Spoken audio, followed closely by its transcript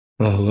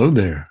Well, hello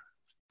there.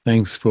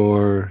 Thanks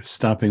for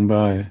stopping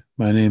by.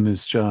 My name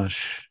is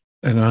Josh,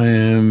 and I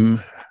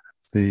am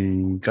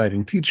the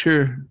guiding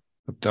teacher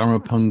of Dharma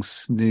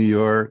Punx New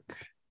York,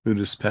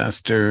 Buddhist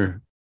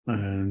pastor,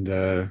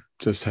 and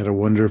just had a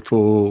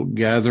wonderful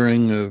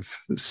gathering of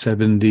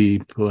 70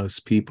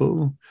 plus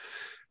people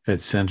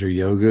at Center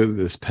Yoga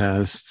this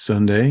past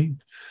Sunday.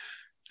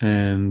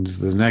 And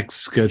the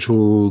next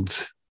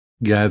scheduled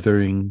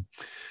gathering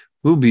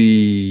will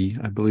be,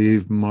 I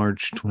believe,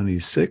 March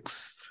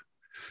 26th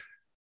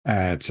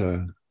at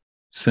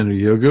Center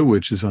Yoga,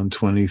 which is on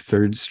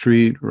 23rd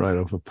Street, right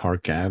off of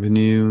Park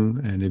Avenue.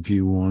 And if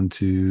you want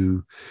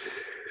to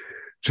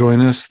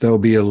join us, there'll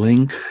be a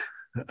link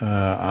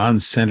on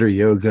Center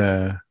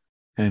Yoga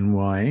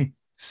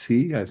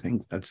NYC. I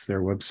think that's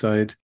their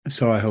website.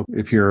 So I hope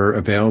if you're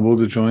available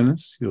to join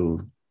us,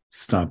 you'll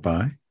stop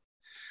by.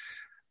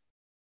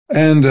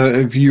 And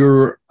if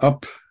you're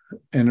up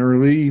and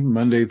early,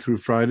 Monday through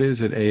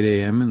Fridays at 8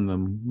 a.m. in the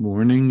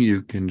morning,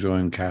 you can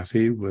join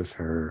Kathy with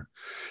her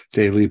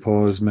daily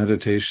pause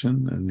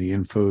meditation, and the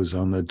info is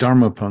on the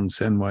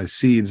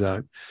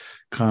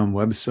dharmapunxnyc.com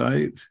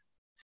website.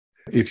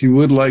 If you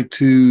would like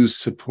to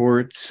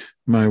support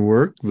my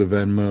work, the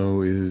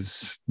Venmo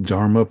is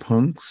Dharma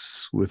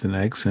Punx with an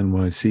X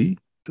NYC.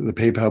 The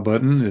PayPal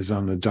button is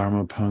on the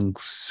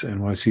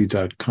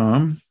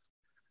dharmapunxnyc.com,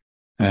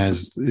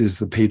 as is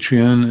the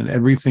Patreon, and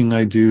everything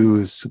I do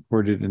is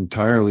supported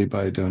entirely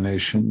by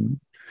donation,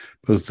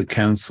 both the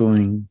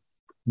counseling,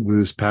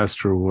 Buddhist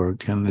pastoral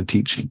work, and the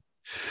teaching.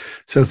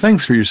 So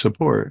thanks for your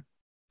support.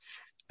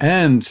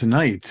 And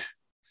tonight,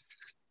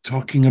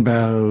 talking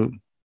about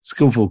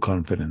skillful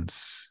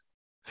confidence.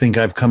 I think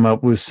I've come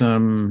up with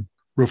some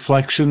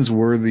reflections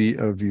worthy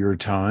of your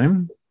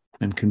time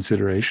and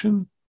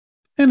consideration.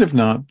 And if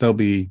not, there'll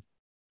be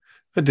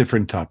a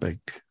different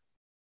topic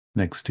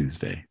next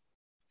Tuesday.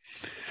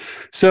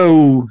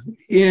 So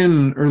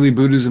in early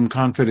Buddhism,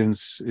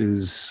 confidence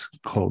is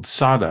called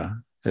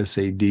saddha,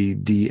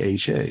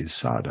 S-A-D-D-H-A,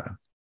 saddha.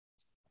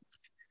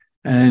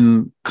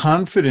 And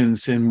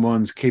confidence in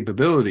one's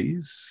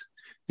capabilities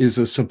is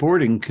a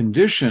supporting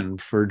condition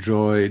for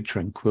joy,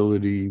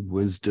 tranquility,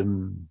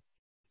 wisdom,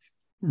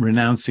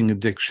 renouncing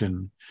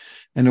addiction,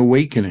 and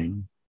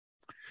awakening.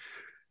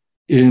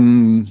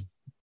 In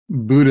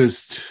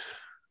Buddhist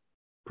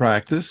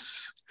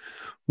practice,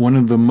 one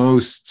of the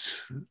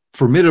most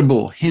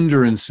formidable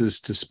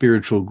hindrances to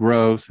spiritual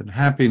growth and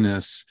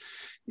happiness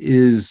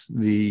is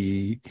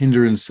the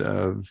hindrance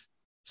of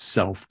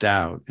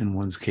self-doubt in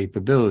one's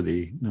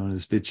capability, known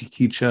as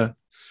vicikiccha.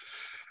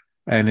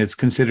 And it's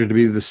considered to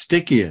be the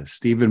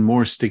stickiest, even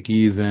more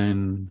sticky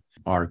than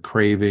our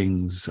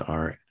cravings,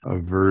 our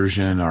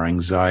aversion, our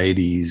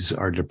anxieties,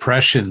 our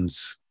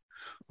depressions.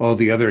 All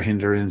the other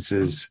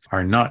hindrances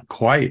are not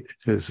quite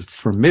as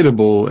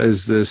formidable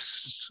as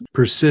this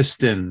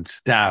persistent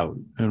doubt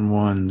in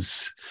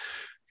one's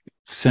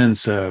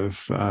sense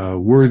of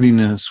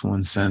worthiness,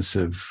 one's sense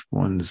of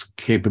one's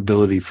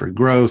capability for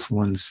growth,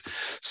 one's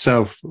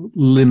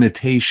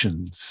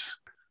self-limitations.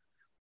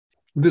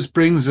 This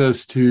brings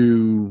us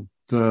to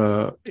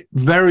the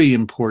very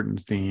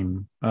important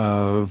theme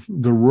of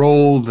the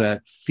role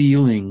that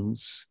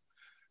feelings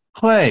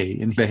play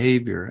in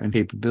behavior and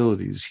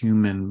capabilities,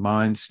 human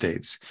mind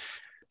states,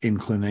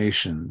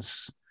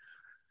 inclinations.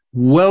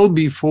 Well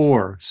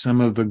before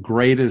some of the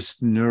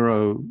greatest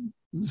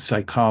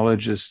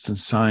neuropsychologists and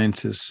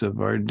scientists of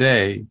our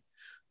day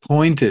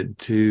pointed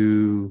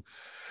to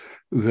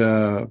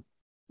the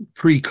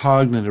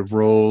precognitive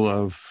role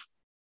of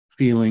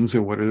feelings,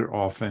 or what are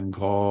often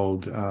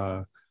called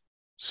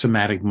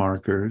somatic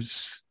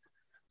markers.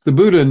 The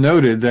Buddha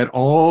noted that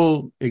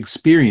all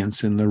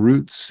experience, in the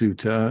Root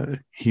Sutta,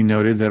 he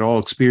noted that all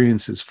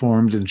experience is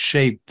formed and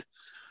shaped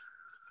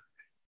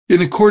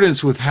in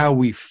accordance with how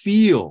we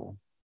feel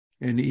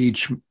in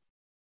each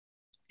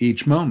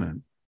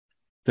moment,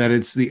 that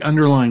it's the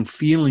underlying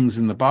feelings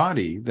in the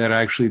body that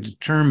actually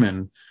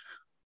determine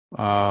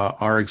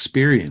our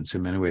experience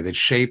in many ways, that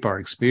shape our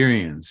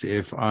experience.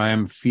 If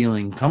I'm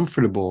feeling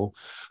comfortable,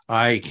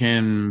 I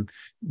can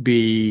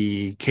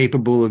be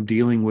capable of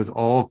dealing with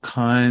all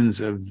kinds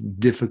of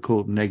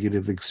difficult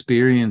negative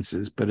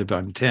experiences. But if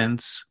I'm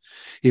tense,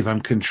 if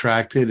I'm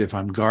contracted, if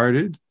I'm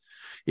guarded,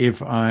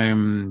 if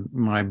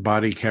my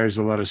body carries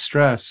a lot of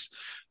stress,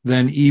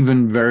 then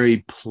even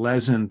very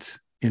pleasant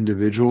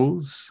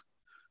individuals,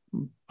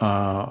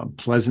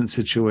 pleasant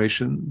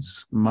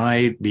situations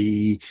might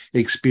be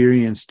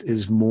experienced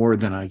as more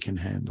than I can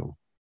handle.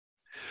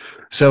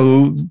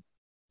 So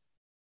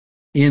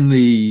in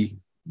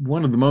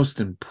one of the most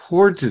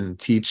important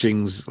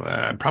teachings,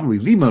 probably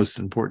the most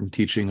important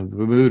teaching of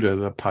the Buddha,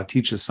 the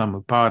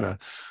Paticca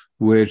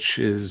which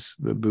is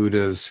the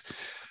Buddha's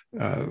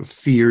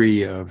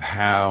theory of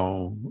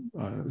how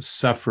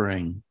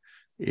suffering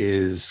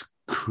is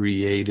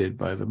created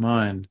by the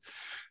mind.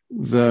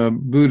 The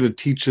Buddha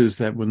teaches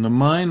that when the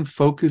mind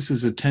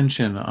focuses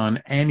attention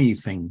on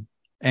anything,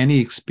 any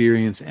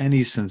experience,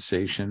 any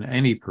sensation,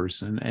 any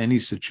person, any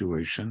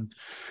situation,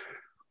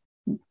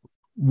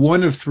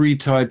 one of three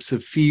types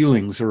of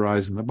feelings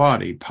arise in the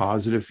body: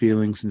 positive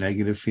feelings,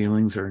 negative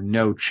feelings, or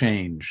no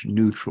change,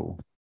 neutral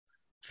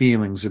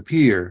feelings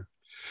appear.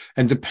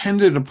 And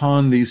dependent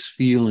upon these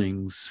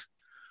feelings,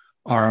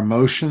 our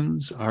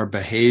emotions, our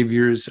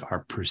behaviors,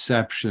 our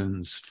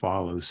perceptions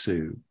follow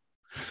suit.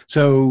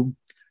 So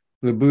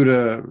the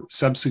Buddha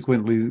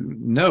subsequently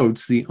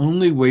notes the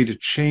only way to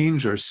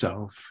change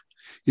ourselves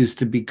is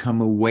to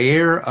become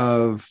aware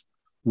of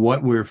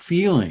what we're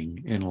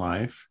feeling in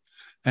life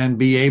and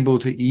be able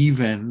to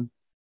even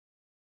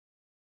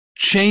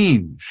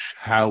change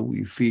how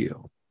we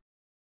feel.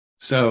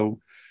 So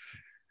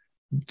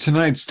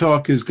tonight's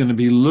talk is going to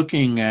be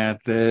looking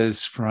at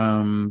this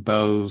from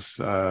both,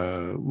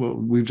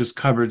 we've just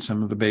covered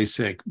some of the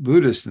basic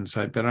Buddhist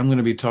insight, but I'm going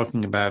to be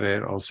talking about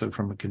it also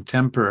from a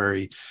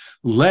contemporary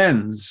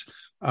lens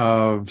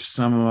of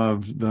some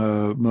of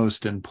the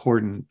most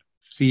important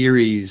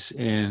theories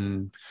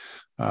in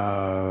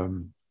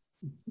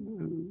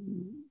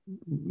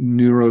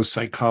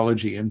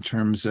neuropsychology in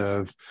terms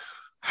of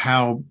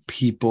how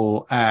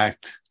people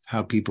act,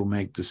 how people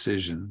make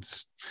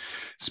decisions.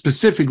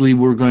 Specifically,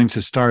 we're going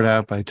to start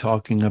out by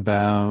talking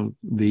about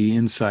the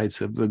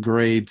insights of the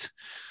great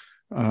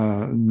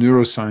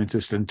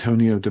neuroscientist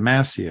Antonio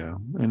Damasio.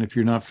 And if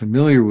you're not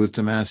familiar with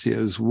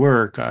Damasio's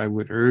work, I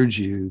would urge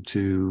you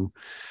to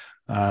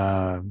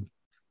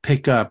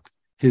pick up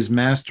his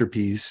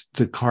masterpiece,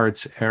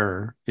 Descartes'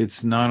 Error.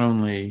 It's not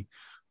only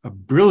a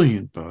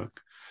brilliant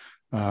book,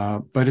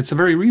 but it's a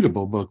very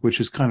readable book,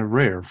 which is kind of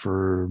rare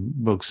for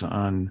books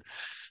on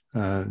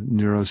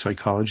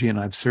neuropsychology, and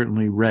I've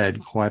certainly read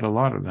quite a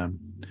lot of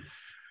them.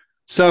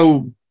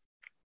 So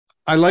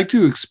I like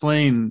to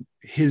explain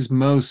his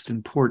most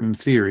important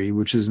theory,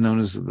 which is known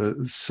as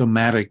the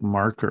somatic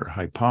marker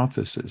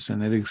hypothesis,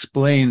 and it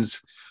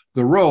explains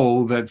the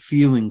role that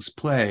feelings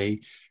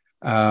play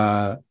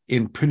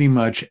in pretty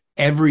much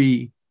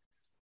every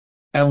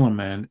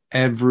element,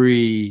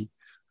 every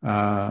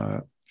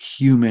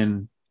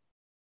human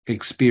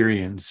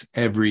experience,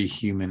 every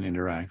human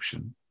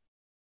interaction.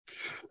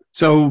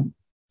 So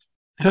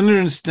to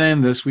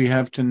understand this, we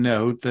have to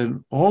note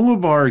that all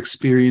of our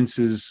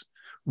experiences,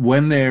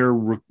 when they're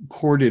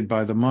recorded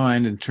by the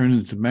mind and turned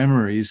into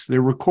memories,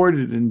 they're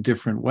recorded in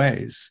different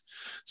ways.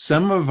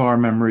 Some of our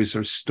memories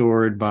are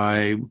stored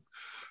by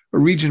a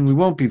region we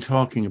won't be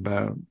talking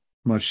about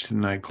much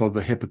tonight called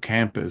the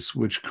hippocampus,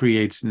 which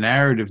creates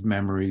narrative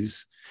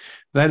memories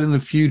that in the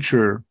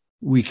future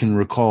we can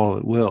recall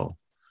at will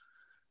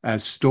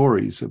as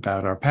stories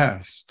about our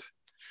past.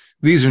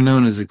 These are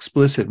known as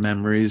explicit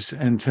memories,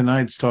 and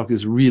tonight's talk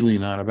is really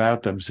not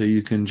about them, so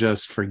you can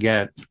just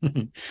forget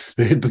the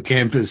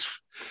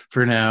hippocampus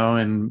for now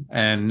and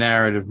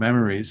narrative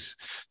memories.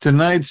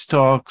 Tonight's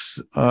talk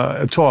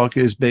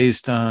is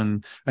based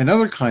on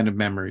another kind of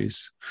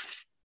memories.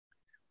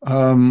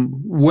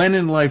 When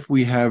in life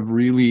we have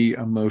really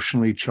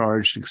emotionally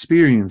charged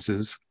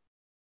experiences,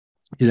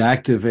 it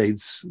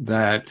activates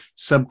that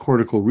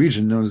subcortical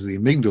region known as the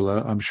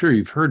amygdala. I'm sure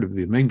you've heard of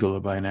the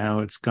amygdala by now.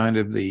 It's kind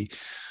of the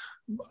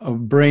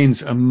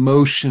brain's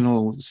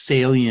emotional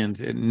salient.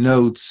 It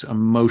notes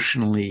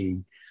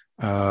emotionally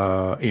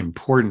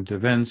important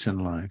events in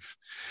life.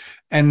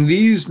 And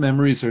these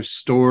memories are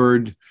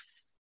stored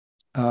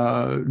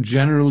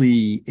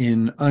generally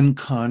in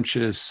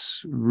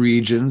unconscious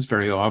regions,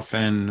 very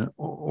often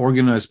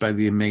organized by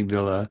the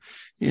amygdala.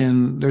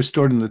 They're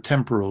stored in the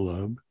temporal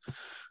lobe.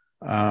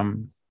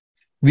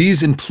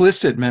 These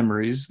implicit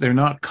memories, they're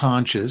not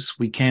conscious.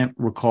 We can't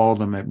recall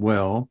them at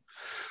will,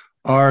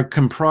 are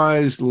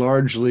comprised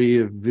largely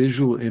of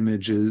visual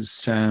images,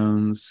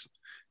 sounds,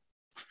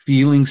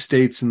 feeling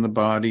states in the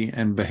body,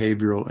 and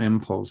behavioral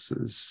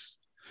impulses.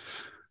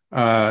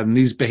 And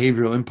these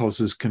behavioral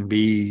impulses can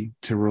be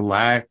to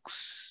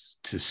relax,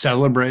 to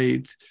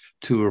celebrate,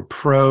 to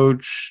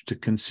approach, to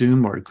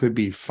consume, or it could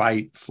be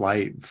fight,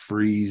 flight,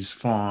 freeze,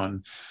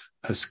 fawn,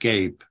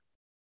 escape.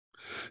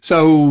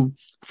 So,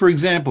 for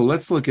example,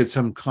 let's look at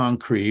some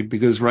concrete,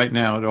 because right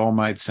now it all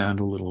might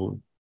sound a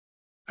little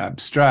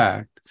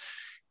abstract.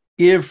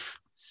 If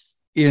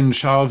in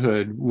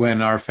childhood,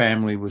 when our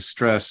family was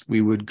stressed,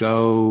 we would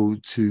go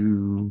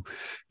to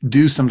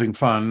do something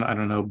fun, I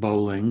don't know,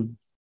 bowling.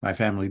 My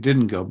family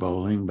didn't go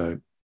bowling, but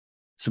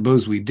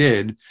suppose we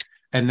did.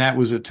 And that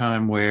was a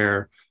time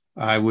where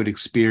I would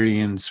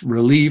experience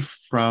relief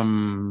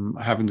from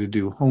having to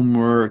do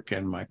homework,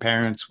 and my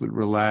parents would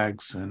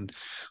relax and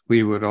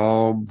we would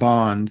all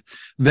bond.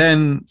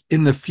 Then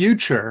in the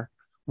future,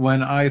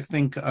 when I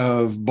think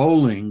of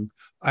bowling,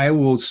 I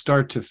will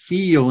start to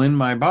feel in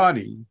my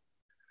body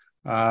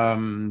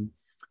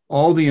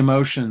all the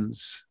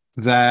emotions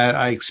that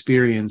I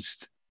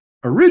experienced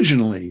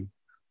originally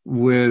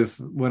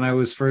when I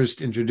was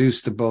first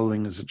introduced to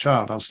bowling as a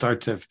child. I'll start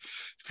to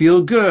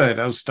feel good.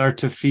 I'll start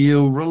to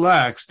feel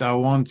relaxed.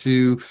 I'll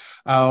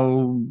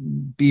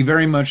be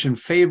very much in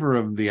favor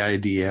of the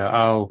idea.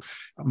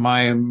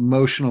 My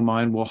emotional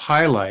mind will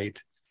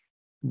highlight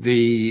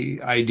the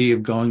idea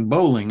of going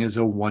bowling as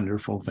a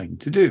wonderful thing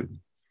to do.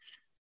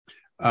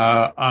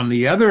 On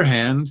the other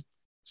hand,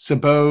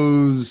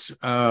 Suppose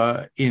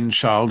in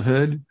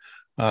childhood,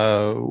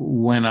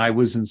 when I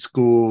was in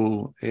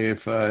school,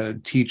 if a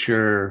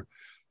teacher,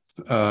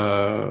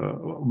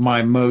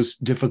 my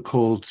most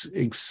difficult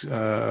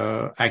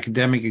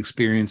academic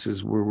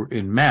experiences were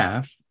in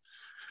math,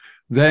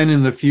 then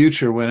in the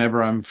future,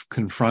 whenever I'm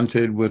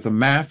confronted with a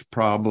math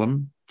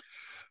problem,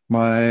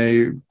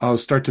 I'll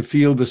start to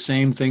feel the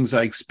same things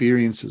I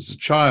experienced as a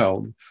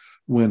child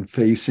when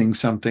facing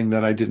something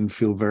that I didn't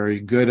feel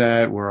very good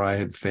at, where I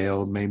had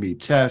failed maybe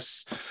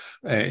tests.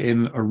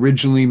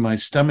 Originally, my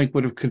stomach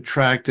would have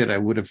contracted. I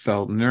would have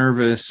felt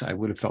nervous. I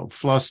would have felt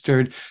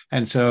flustered.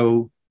 And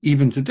so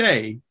even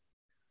today,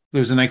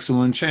 there's an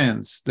excellent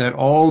chance that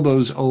all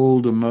those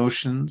old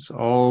emotions,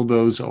 all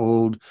those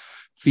old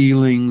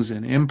feelings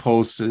and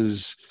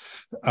impulses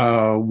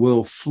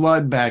will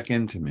flood back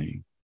into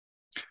me.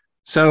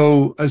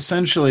 So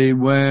essentially,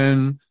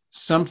 when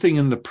something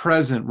in the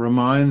present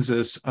reminds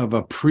us of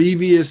a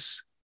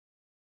previous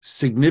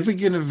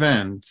significant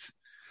event,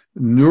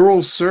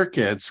 neural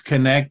circuits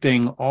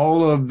connecting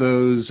all of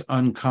those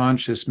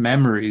unconscious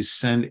memories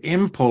send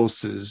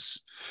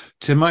impulses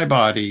to my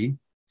body.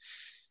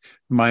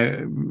 My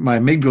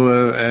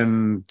amygdala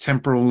and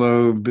temporal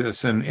lobe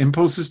send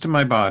impulses to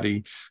my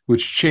body,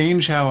 which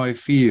change how I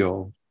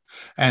feel.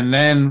 And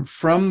then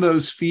from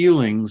those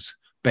feelings,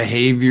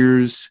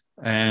 behaviors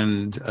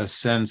and a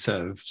sense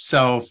of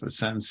self, a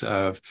sense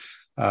of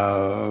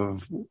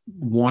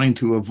wanting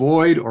to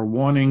avoid or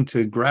wanting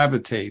to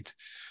gravitate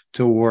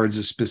towards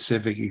a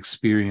specific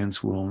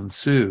experience will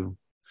ensue.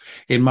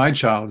 In my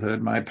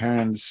childhood, my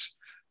parents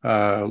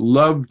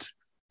loved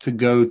to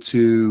go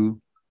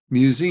to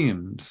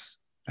museums.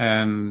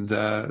 And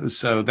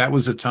so that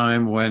was a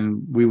time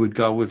when we would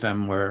go with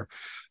them where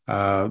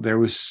there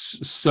was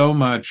so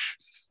much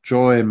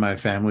joy in my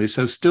family.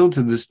 So still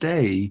to this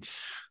day,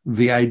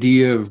 the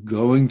idea of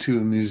going to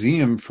a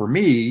museum for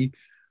me,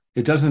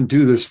 it doesn't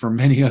do this for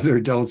many other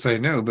adults I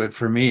know, but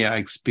for me, I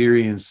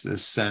experience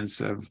this sense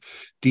of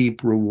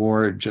deep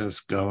reward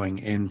just going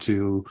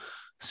into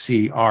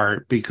see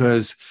art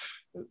because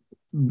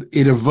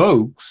it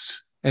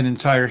evokes an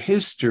entire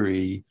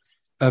history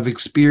of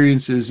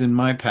experiences in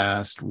my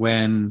past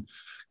when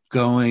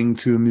going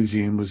to a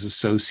museum was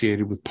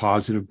associated with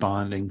positive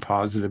bonding,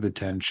 positive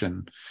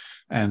attention,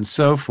 and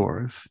so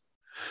forth.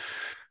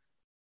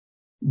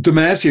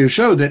 Damasio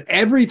showed that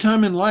every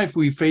time in life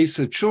we face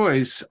a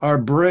choice, our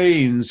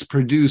brains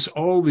produce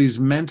all these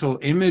mental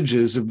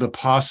images of the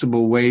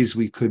possible ways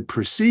we could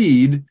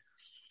proceed,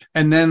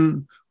 and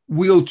then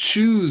we'll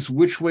choose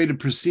which way to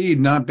proceed,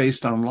 not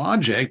based on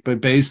logic,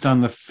 but based on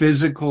the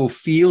physical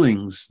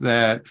feelings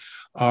that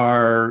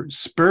are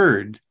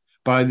spurred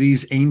by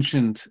these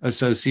ancient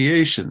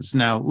associations.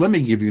 Now, let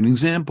me give you an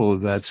example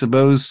of that.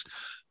 Suppose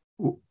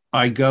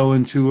I go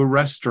into a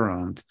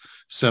restaurant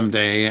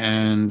someday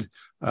and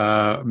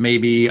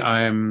maybe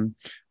I'm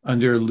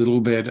under a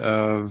little bit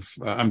of,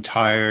 I'm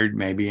tired,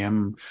 maybe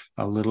I'm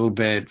a little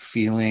bit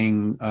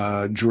feeling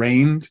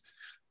drained.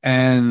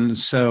 And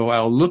so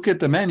I'll look at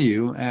the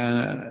menu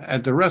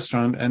at the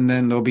restaurant, and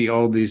then there'll be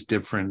all these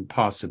different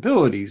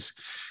possibilities.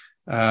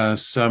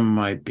 Some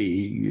might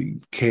be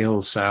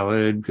kale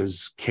salad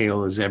because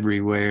kale is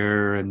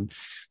everywhere. And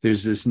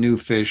there's this new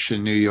fish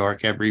in New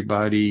York.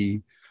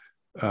 Everybody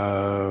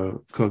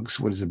cooks,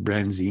 what is it,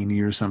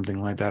 branzini or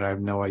something like that. I have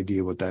no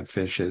idea what that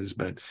fish is,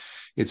 but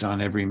it's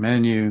on every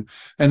menu.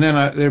 And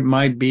then there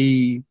might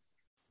be,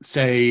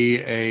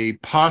 say, a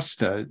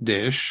pasta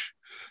dish,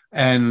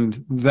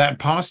 and that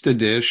pasta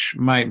dish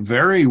might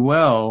very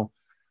well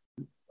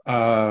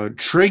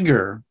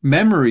trigger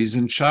memories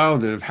in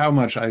childhood of how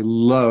much I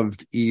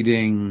loved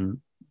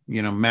eating,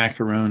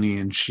 macaroni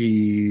and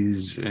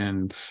cheese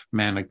and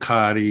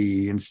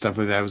manicotti and stuff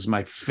like that. It was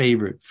my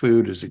favorite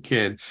food as a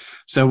kid.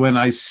 So when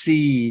I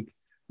see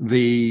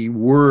the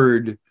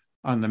word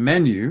on the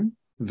menu,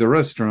 the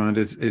restaurant,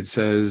 it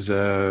says,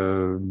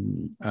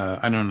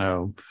 I don't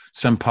know,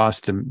 some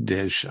pasta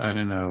dish, I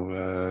don't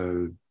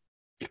know,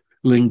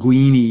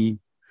 linguine,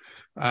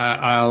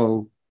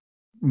 all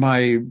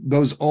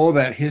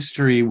that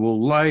history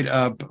will light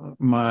up.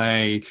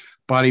 My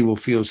body will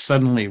feel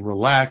suddenly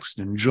relaxed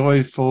and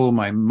joyful.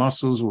 My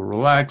muscles will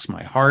relax.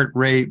 My heart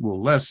rate will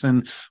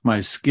lessen.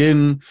 My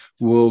skin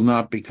will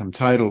not become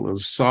tight. It'll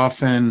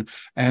soften.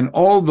 And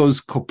all those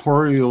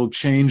corporeal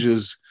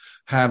changes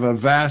have a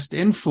vast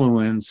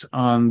influence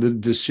on the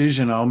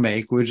decision I'll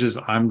make, which is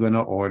I'm going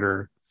to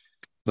order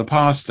the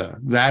pasta.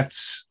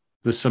 That's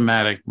the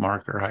somatic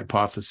marker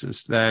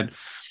hypothesis, that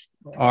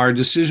our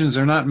decisions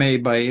are not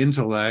made by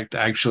intellect.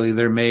 Actually,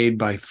 they're made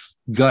by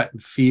gut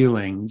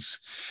feelings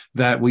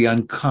that we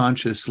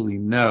unconsciously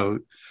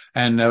note,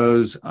 and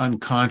those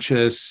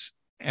unconscious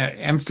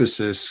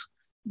emphasis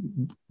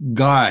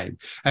guide.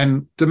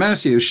 And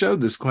Damasio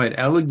showed this quite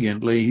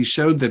elegantly. He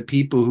showed that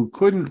people who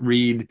couldn't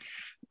read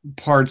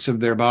parts of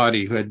their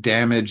body, who had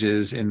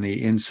damages in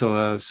the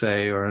insula,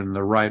 say, or in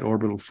the right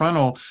orbital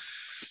frontal,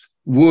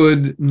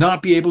 would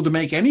not be able to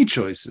make any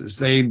choices.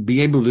 They'd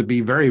be able to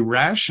be very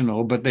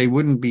rational, but they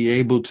wouldn't be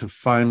able to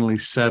finally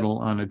settle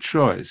on a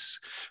choice,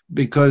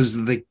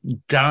 because the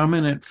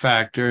dominant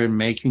factor in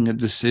making a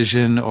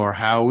decision or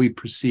how we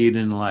proceed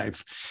in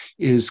life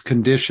is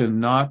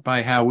conditioned not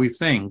by how we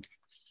think,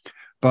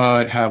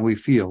 but how we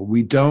feel.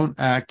 We don't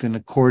act in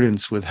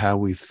accordance with how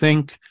we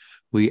think.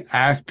 We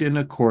act in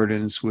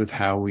accordance with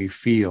how we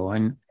feel.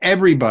 And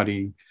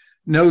everybody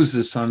knows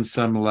this on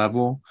some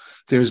level.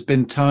 There's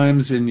been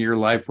times in your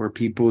life where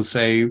people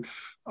say,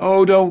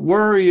 oh, don't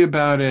worry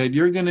about it.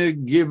 You're going to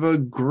give a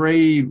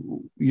great,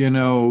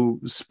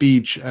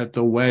 speech at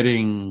the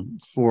wedding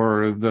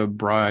for the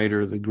bride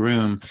or the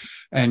groom.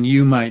 And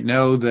you might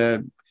know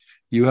that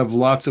you have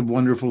lots of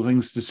wonderful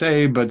things to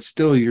say, but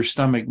still your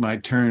stomach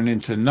might turn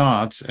into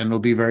knots, and it'll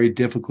be very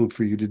difficult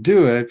for you to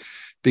do it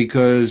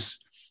because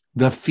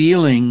the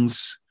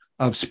feelings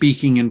of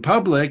speaking in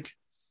public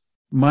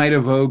might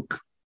evoke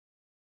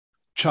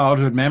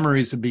childhood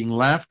memories of being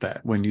laughed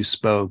at when you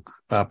spoke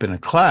up in a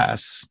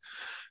class.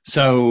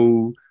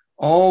 So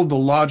all the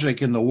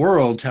logic in the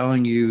world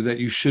telling you that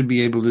you should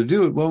be able to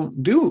do it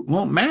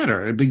won't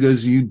matter,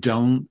 because you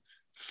don't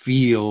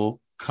feel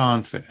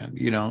confident.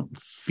 You don't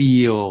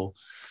feel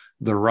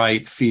the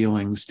right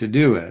feelings to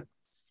do it.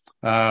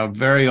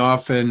 Very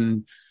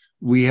often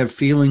we have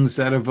feelings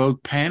that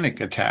evoke panic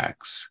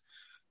attacks.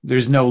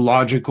 There's no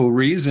logical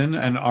reason,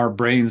 and our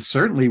brains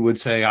certainly would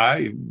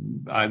say,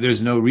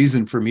 there's no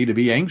reason for me to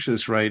be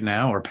anxious right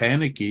now or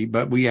panicky,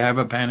 but we have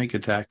a panic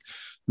attack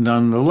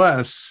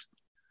nonetheless.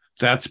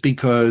 That's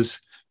because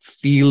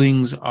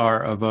feelings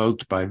are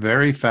evoked by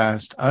very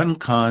fast,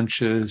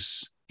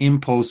 unconscious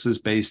impulses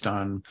based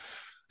on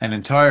an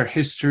entire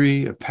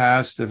history of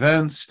past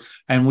events,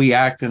 and we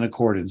act in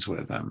accordance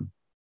with them,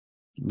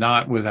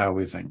 not with how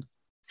we think.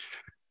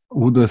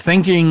 The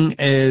thinking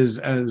is,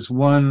 as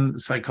one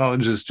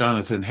psychologist,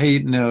 Jonathan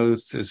Haidt,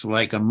 notes, is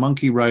like a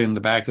monkey riding the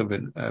back of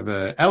an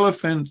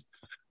elephant.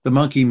 The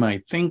monkey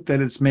might think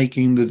that it's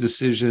making the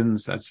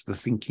decisions. That's the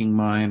thinking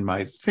mind,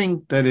 might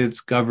think that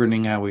it's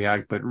governing how we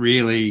act, but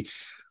really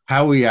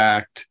how we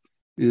act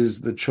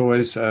is the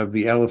choice of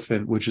the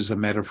elephant, which is a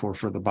metaphor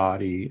for the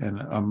body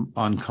and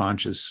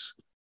unconscious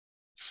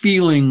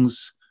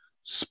feelings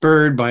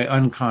spurred by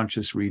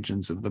unconscious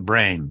regions of the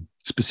brain.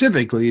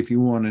 Specifically, if you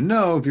want to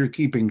know, if you're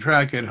keeping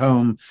track at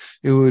home,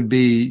 it would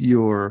be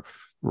your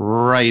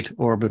right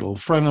orbital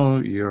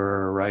frontal,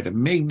 your right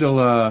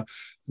amygdala,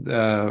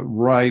 the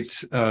right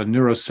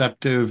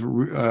neuroceptive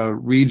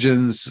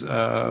regions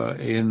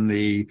in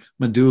the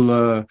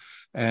medulla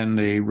and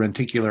the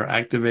reticular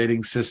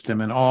activating system,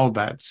 and all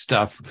that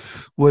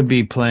stuff would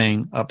be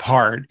playing a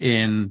part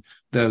in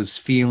those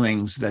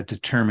feelings that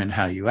determine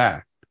how you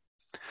act.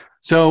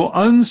 So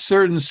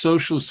uncertain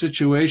social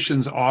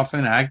situations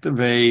often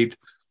activate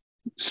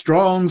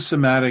strong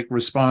somatic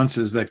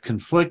responses that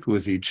conflict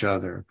with each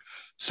other.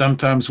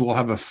 Sometimes we'll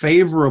have a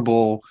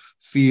favorable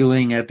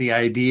feeling at the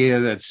idea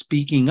that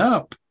speaking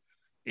up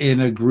in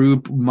a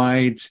group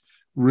might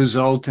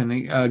result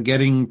in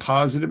getting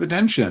positive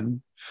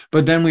attention.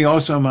 But then we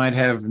also might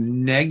have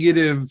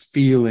negative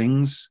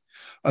feelings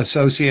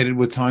associated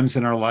with times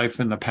in our life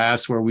in the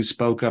past where we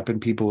spoke up and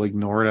people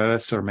ignored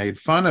us or made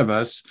fun of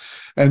us.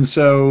 And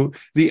so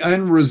the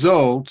end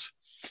result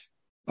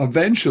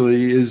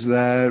eventually is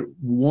that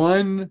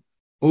one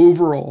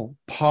overall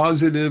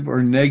positive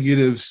or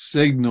negative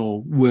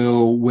signal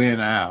will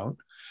win out.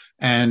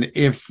 And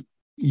if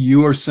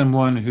you are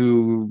someone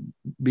who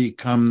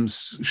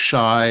becomes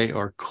shy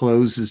or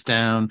closes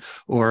down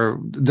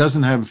or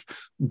doesn't have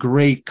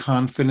great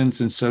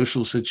confidence in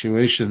social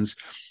situations,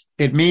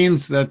 it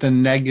means that the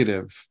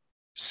negative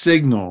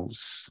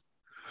signals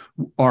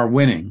are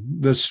winning.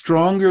 The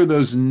stronger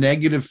those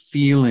negative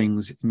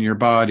feelings in your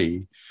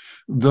body,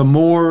 the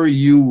more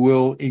you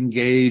will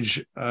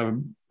engage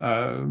a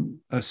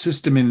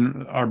system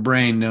in our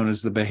brain known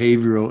as the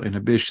behavioral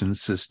inhibition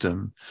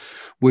system,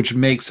 which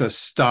makes us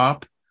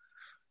stop.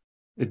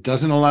 It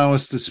doesn't allow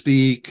us to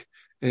speak.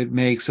 It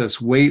makes us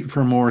wait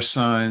for more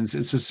signs.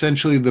 It's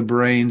essentially the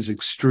brain's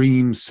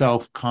extreme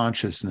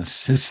self-consciousness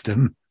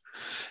system.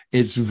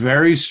 It's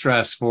very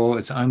stressful.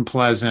 It's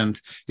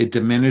unpleasant. It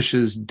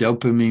diminishes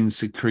dopamine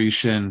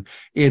secretion.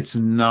 It's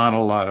not a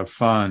lot of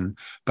fun.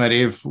 But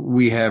if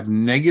we have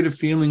negative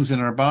feelings in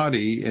our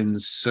body in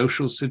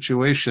social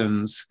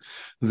situations,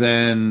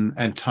 then,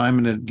 and time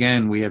and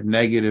again, we have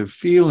negative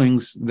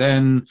feelings,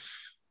 then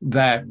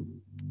that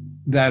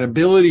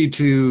ability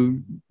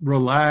to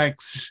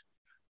relax,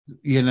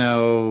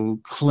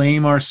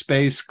 claim our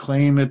space,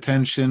 claim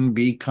attention,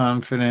 be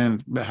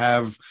confident,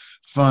 have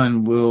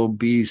fun will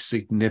be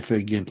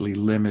significantly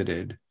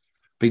limited,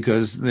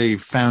 because the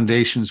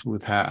foundations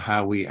with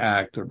how we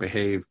act or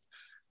behave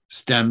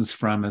stems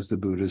from, as the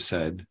Buddha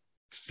said,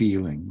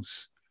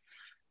 feelings.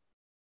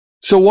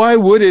 So why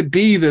would it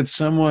be that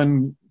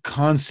someone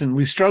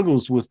constantly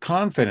struggles with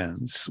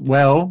confidence?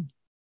 Well,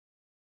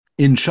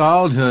 in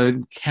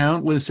childhood,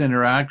 countless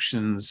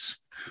interactions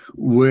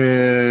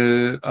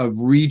of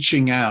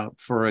reaching out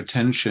for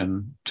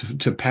attention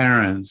to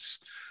parents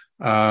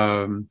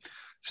um,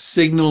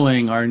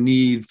 signaling our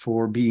need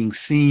for being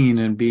seen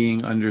and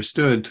being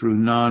understood through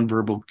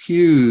nonverbal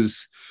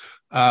cues,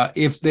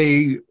 if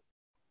they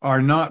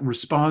are not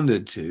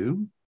responded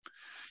to,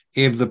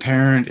 if the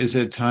parent is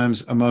at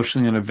times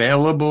emotionally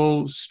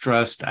unavailable,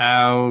 stressed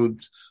out,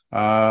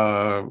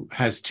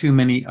 has too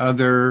many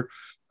other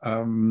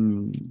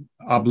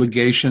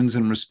obligations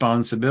and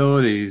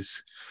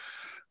responsibilities,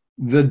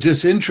 the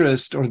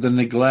disinterest or the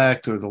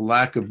neglect or the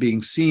lack of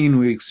being seen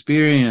we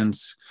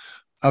experience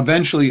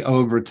eventually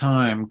over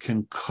time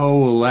can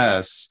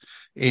coalesce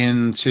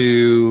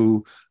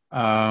into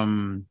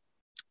a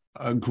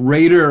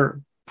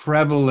greater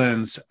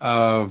prevalence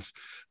of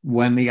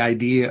when the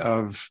idea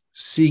of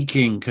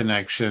seeking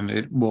connection,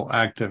 it will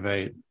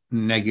activate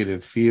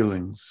negative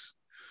feelings.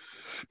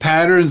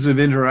 Patterns of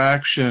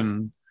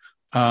interaction,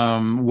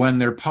 when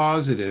they're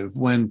positive,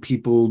 when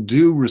people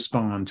do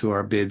respond to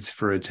our bids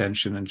for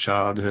attention in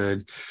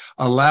childhood,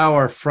 allow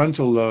our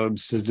frontal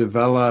lobes to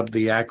develop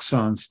the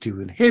axons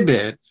to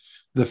inhibit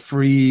the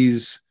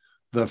freeze,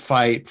 the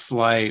fight,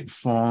 flight,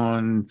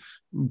 fawn,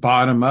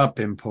 bottom up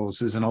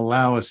impulses and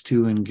allow us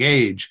to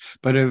engage.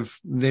 But if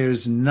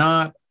there's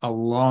not a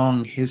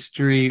long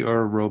history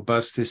or a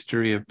robust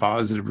history of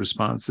positive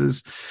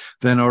responses,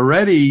 then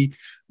already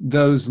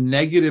those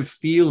negative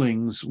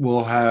feelings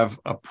will have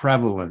a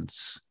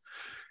prevalence.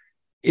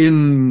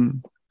 In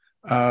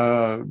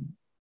our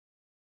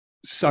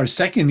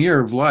second year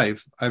of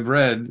life, I've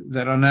read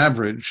that on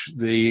average,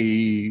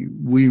 we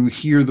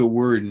hear the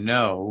word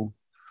no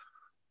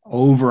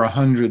over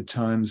 100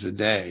 times a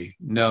day.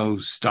 No,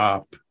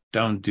 stop,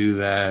 don't do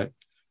that.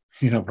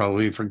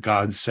 Probably for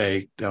God's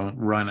sake, don't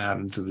run out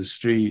into the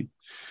street.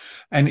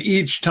 And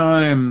each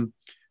time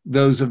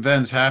those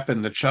events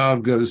happen, the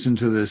child goes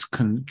into this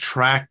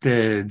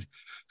contracted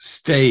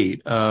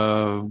state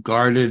of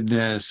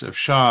guardedness, of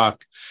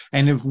shock.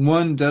 And if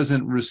one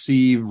doesn't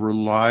receive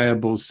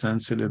reliable,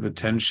 sensitive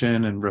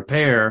attention and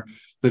repair,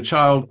 the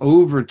child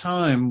over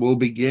time will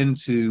begin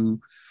to,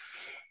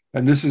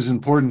 and this is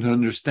important to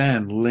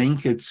understand,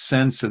 link its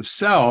sense of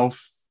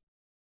self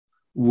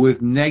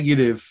with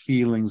negative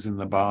feelings in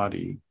the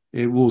body.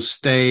 It will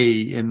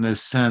stay in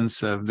this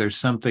sense of there's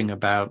something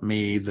about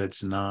me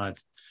that's not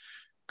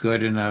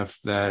good enough,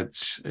 that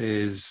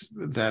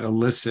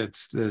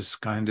elicits this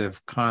kind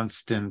of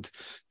constant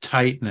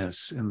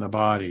tightness in the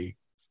body.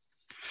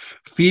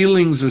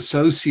 Feelings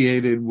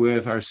associated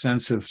with our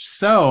sense of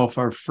self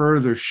are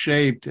further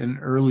shaped in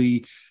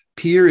early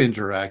peer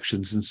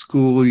interactions in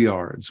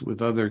schoolyards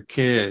with other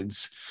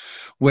kids,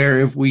 where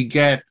if we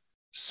get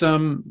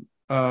some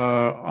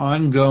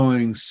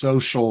ongoing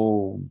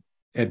social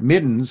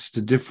admittance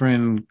to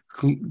different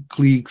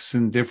cliques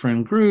and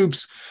different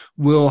groups,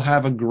 we'll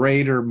have a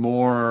greater,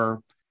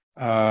 more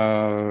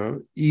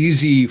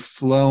easy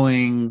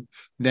flowing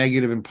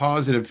negative and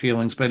positive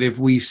feelings. But if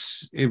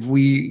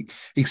we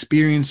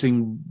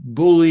experiencing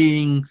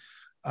bullying,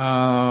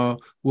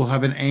 we'll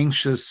have an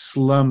anxious,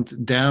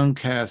 slumped,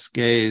 downcast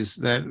gaze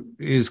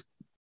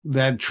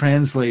that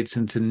translates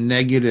into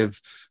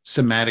negative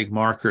somatic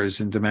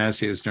markers in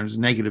Damasio's terms,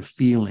 negative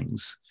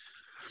feelings.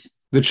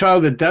 The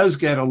child that does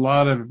get a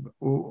lot of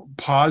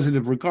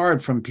positive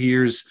regard from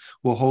peers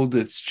will hold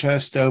its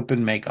chest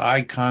open, make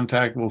eye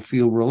contact, will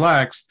feel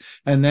relaxed.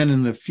 And then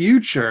in the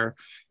future,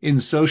 in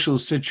social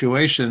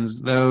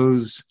situations,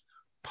 those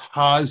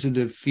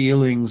positive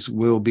feelings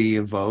will be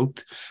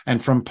evoked.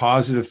 And from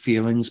positive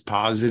feelings,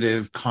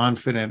 positive,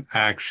 confident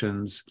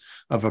actions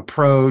of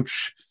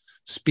approach,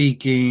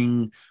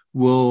 speaking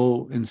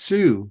will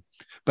ensue.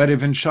 But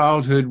if in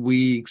childhood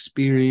we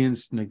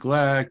experienced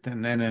neglect,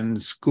 and then in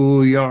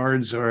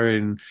schoolyards or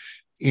in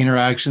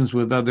interactions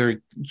with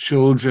other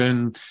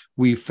children,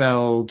 we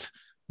felt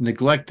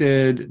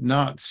neglected,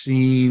 not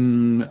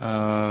seen,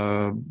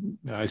 I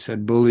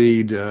said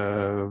bullied,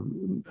 in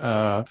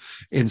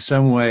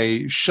some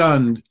way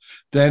shunned,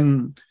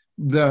 then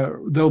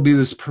there'll be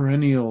this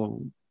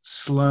perennial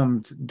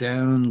slumped,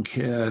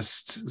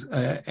 downcast,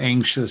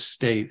 anxious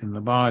state in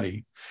the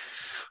body.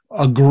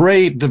 A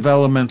great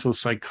developmental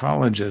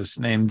psychologist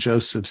named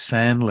Joseph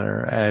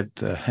Sandler at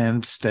the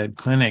Hampstead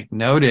Clinic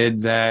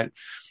noted that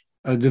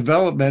a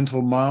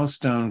developmental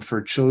milestone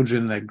for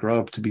children that grow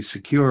up to be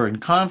secure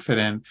and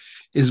confident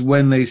is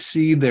when they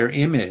see their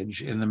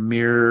image in the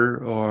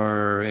mirror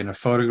or in a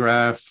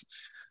photograph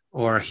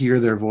or hear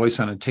their voice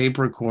on a tape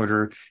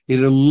recorder.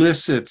 It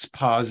elicits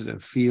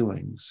positive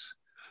feelings.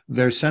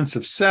 Their sense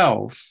of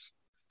self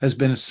has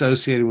been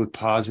associated with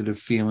positive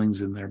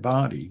feelings in their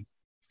body.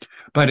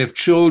 But if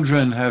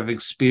children have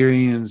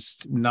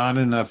experienced not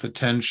enough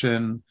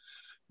attention,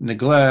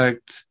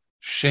 neglect,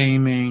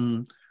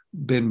 shaming,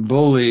 been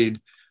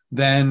bullied,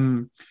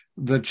 then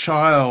the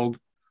child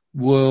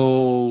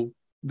will,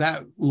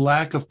 that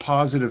lack of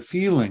positive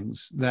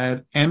feelings,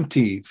 that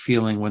empty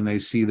feeling when they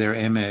see their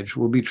image,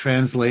 will be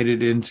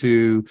translated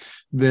into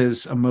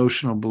this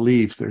emotional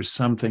belief: there's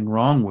something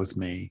wrong with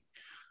me.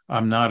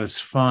 I'm not as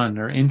fun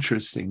or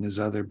interesting as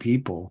other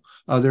people.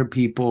 Other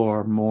people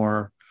are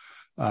more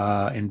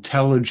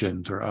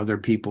intelligent, or other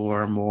people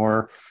are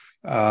more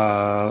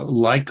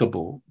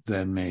likable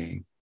than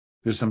me.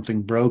 There's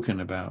something broken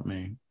about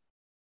me.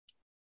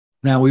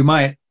 Now, we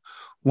might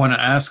want to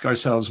ask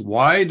ourselves,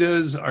 why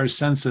does our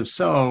sense of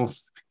self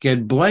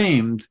get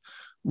blamed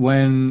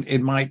when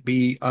it might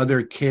be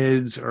other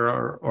kids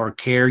or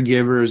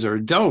caregivers or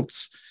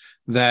adults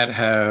that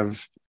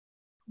have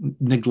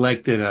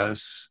neglected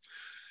us?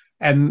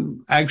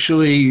 And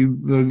actually,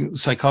 the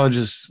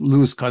psychologist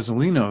Louis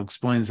Cozolino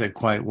explains that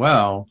quite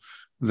well,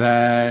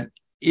 that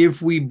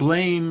if we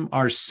blame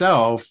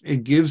ourselves,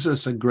 it gives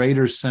us a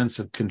greater sense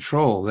of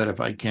control. That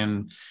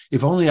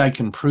if only I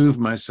can prove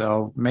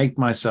myself, make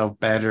myself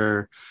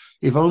better,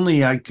 if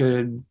only I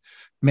could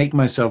make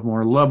myself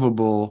more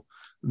lovable,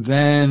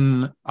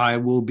 then I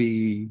will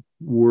be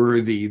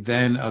worthy,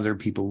 then other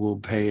people will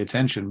pay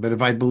attention. But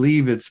if I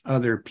believe it's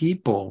other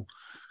people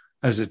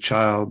as a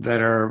child that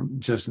are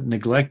just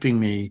neglecting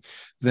me,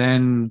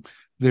 then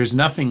there's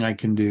nothing I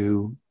can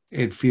do.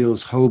 It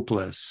feels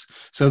hopeless.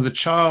 So the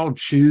child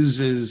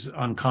chooses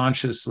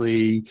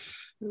unconsciously,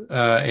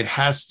 it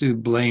has to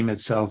blame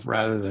itself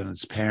rather than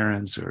its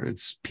parents or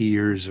its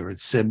peers or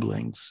its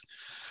siblings.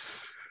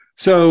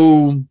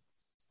 So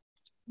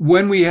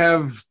when we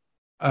have,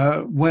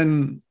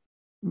 when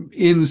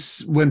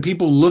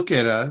people look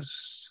at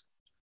us,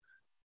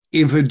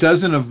 if it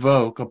doesn't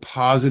evoke a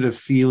positive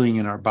feeling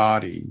in our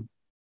body,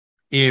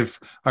 if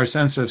our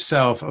sense of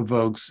self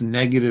evokes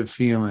negative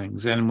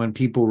feelings, and when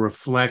people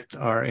reflect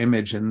our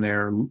image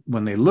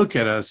when they look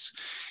at us,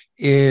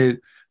 it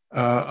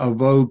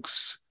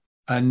evokes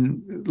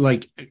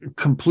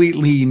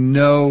completely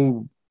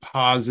no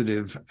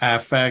positive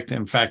affect.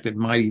 In fact, it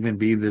might even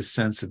be this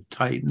sense of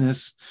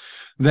tightness.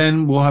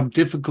 Then we'll have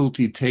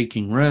difficulty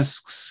taking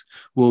risks.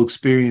 We'll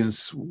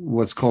experience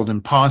what's called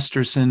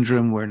imposter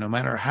syndrome, where no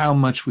matter how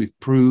much we've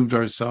proved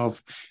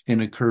ourselves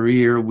in a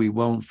career, we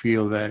won't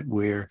feel that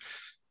we're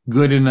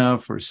good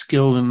enough or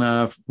skilled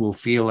enough. We'll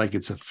feel like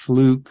it's a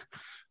fluke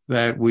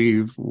that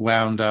we've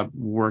wound up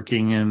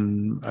working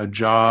in a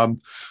job.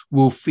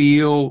 We'll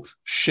feel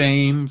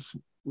shame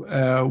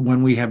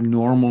when we have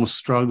normal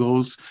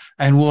struggles,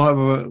 and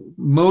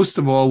most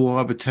of all, we'll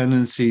have a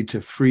tendency to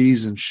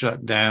freeze and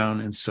shut down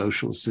in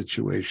social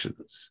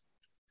situations.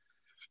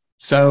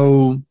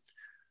 So,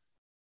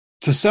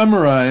 to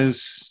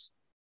summarize,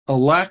 a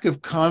lack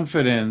of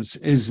confidence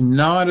is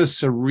not a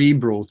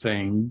cerebral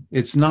thing.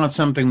 It's not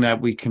something that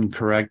we can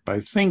correct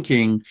by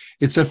thinking.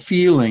 It's a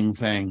feeling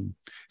thing.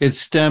 It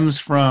stems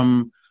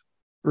from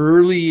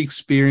early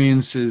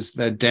experiences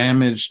that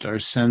damaged our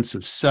sense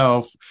of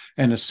self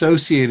and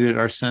associated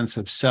our sense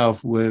of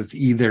self with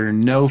either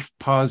no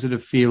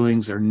positive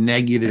feelings or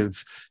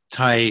negative,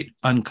 tight,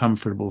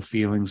 uncomfortable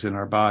feelings in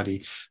our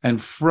body.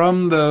 And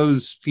from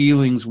those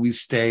feelings, we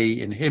stay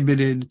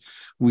inhibited,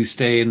 we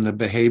stay in the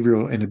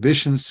behavioral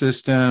inhibition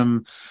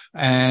system,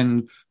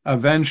 and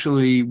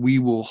eventually we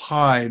will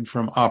hide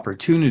from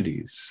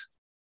opportunities.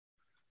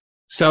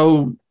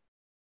 So,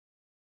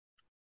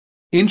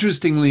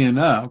 interestingly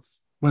enough,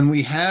 when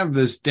we have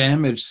this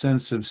damaged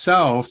sense of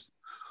self,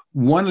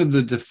 one of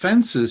the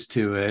defenses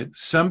to it,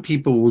 some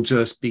people will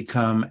just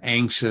become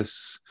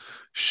anxious,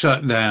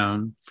 shut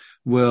down,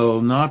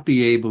 will not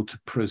be able to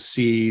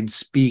proceed,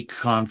 speak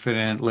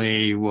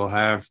confidently, will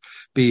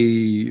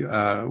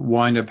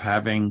wind up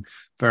having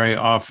very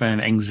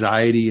often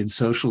anxiety in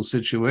social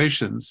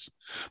situations.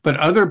 But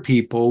other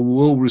people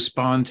will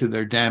respond to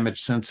their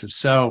damaged sense of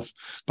self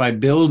by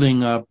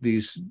building up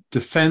these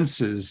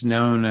defenses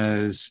known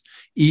as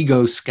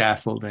ego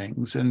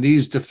scaffoldings. And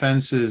these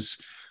defenses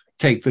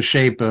take the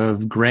shape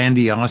of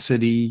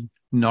grandiosity,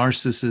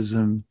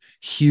 narcissism,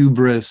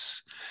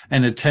 hubris,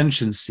 and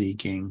attention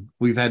seeking.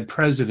 We've had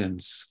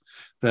presidents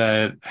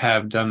that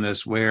have done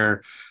this,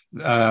 where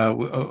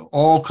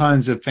all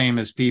kinds of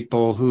famous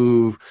people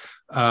who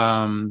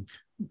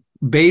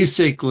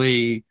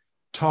basically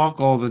talk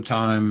all the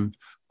time,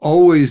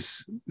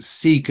 always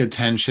seek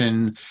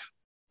attention,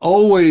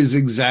 always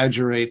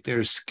exaggerate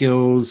their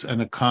skills and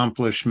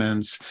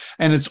accomplishments.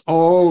 And it's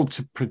all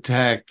to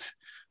protect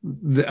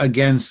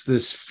against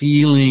this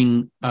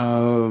feeling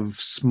of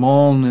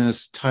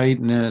smallness,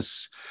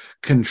 tightness,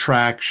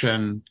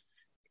 contraction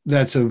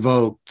that's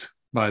evoked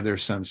by their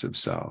sense of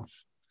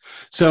self.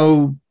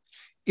 So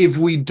if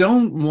we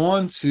don't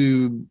want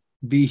to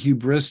be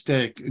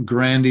hubristic,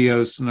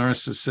 grandiose,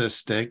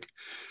 narcissistic,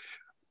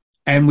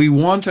 and we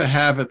want to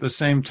have at the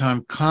same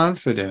time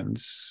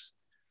confidence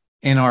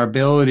in our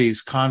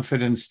abilities,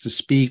 confidence to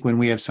speak when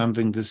we have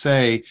something to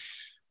say,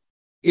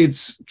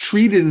 it's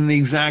treated in the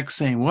exact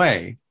same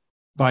way,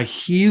 by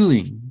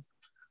healing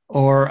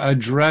or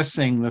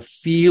addressing the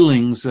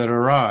feelings that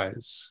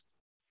arise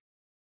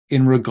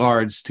in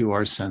regards to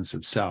our sense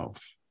of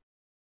self.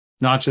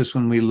 Not just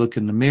when we look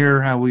in the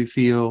mirror, how we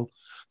feel,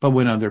 but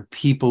when other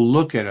people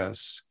look at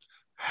us,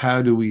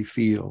 how do we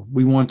feel?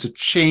 We want to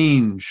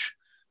change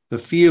the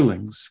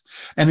feelings.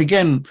 And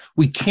again,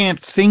 we can't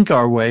think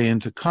our way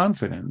into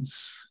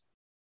confidence,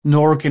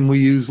 nor can we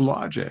use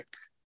logic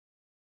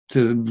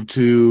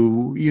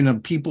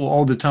People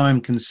all the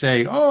time can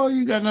say, oh,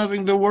 you got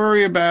nothing to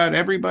worry about,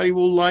 everybody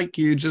will like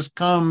you, just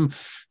come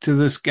to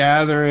this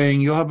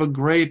gathering, you'll have a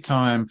great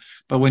time.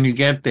 But when you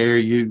get there,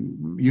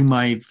 you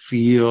might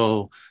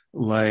feel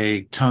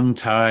like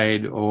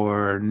tongue-tied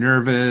or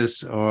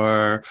nervous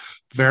or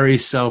very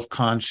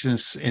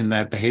self-conscious in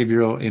that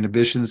behavioral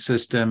inhibition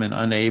system and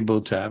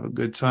unable to have a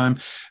good time.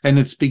 And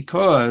it's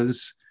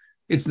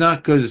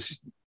not because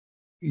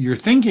you're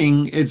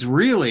thinking, it's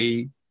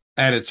really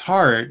at its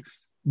heart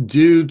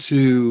due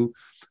to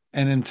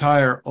an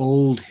entire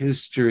old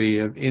history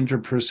of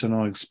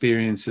interpersonal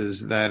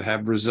experiences that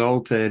have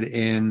resulted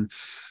in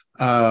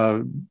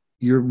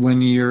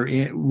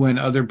when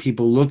other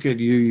people look at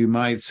you, you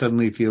might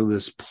suddenly feel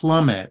this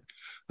plummet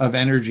of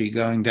energy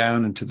going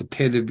down into the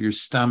pit of your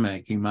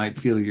stomach. You might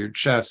feel your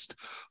chest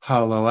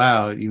hollow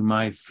out. You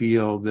might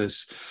feel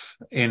this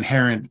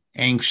inherent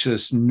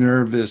anxious,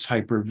 nervous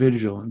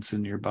hypervigilance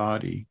in your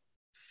body.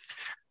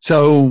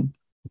 So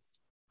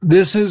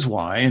this is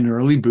why in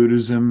early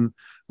Buddhism,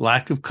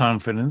 lack of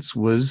confidence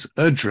was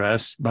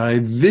addressed by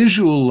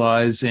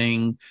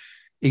visualizing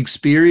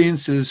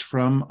experiences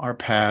from our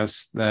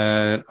past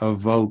that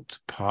evoked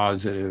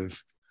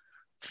positive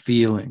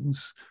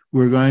feelings.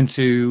 We're going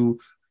to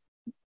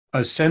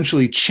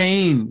essentially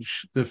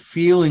change the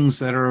feelings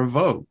that are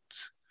evoked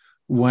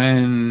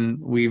when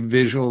we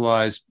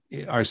visualize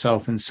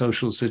ourselves in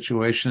social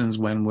situations,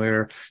 when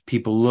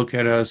people look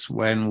at us,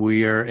 when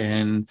we are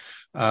in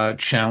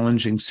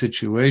challenging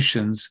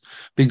situations,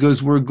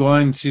 because we're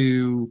going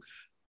to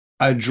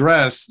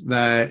address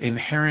that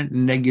inherent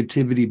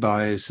negativity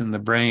bias in the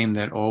brain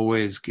that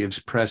always gives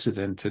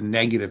precedent to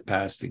negative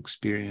past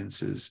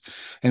experiences.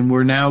 And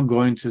we're now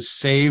going to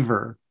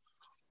savor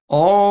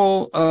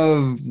all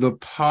of the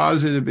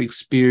positive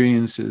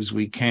experiences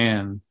we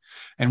can.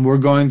 And we're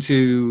going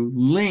to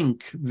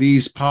link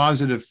these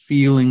positive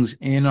feelings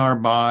in our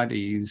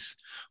bodies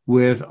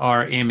with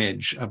our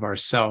image of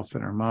ourself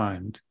in our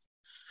mind.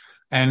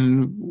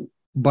 And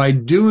by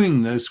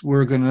doing this,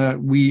 you're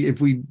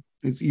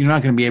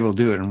not going to be able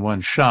to do it in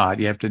one shot.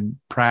 You have to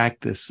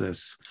practice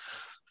this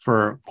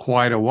for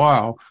quite a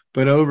while.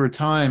 But over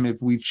time,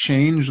 if we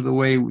change the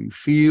way we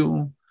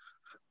feel,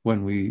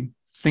 when we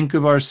think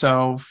of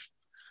ourselves,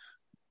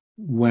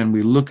 when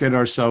we look at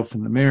ourselves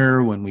in the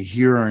mirror, when we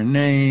hear our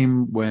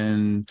name,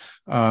 when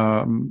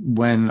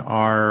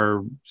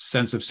our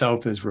sense of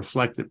self is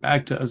reflected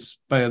back to us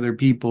by other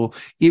people,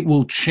 it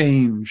will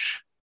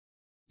change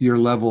your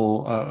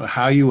level of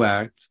how you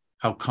act,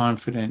 how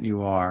confident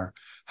you are,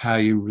 how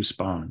you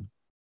respond.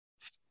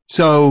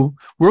 So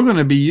we're going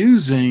to be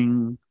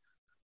using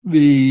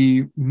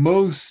the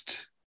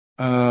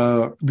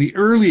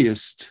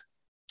earliest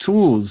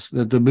tools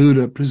that the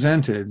Buddha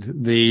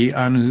presented, the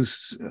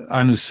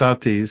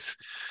Anussatis.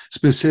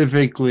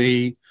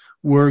 Specifically,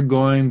 we're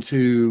going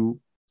to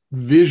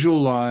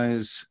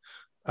visualize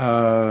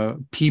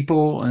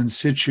people and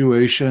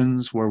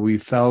situations where we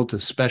felt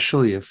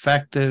especially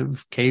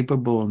effective,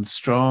 capable, and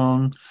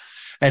strong.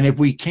 And if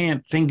we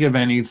can't think of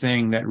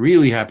anything that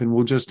really happened,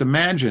 we'll just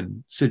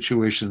imagine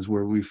situations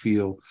where we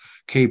feel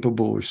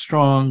capable or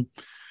strong.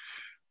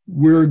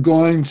 We're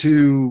going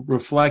to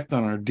reflect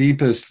on our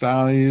deepest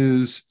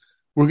values.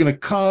 We're going to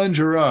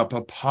conjure up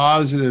a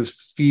positive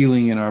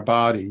feeling in our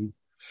body.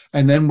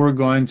 And then we're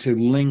going to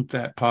link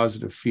that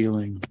positive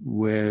feeling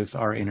with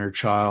our inner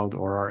child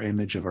or our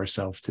image of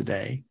ourselves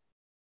today.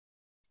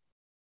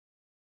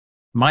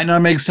 Might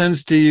not make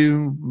sense to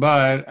you,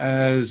 but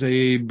as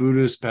a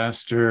Buddhist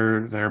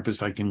pastor,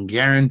 therapist, I can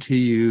guarantee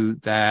you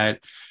that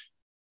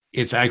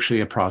it's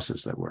actually a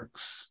process that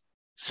works.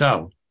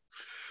 So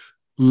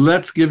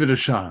let's give it a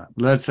shot.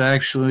 Let's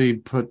actually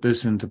put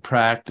this into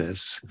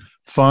practice.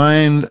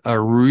 Find a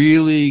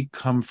really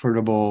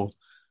comfortable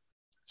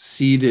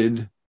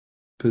seated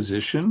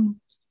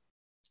position.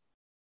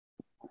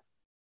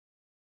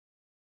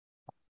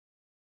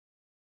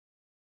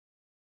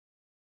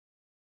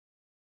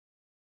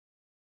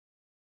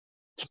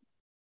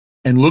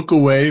 And look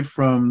away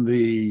from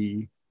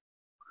the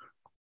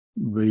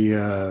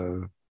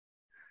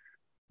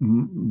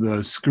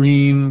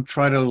screen.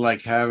 Try to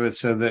have it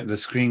so that the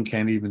screen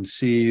can't even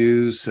see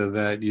you, so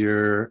that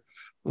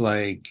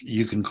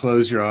you can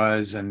close your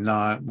eyes and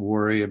not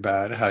worry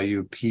about how you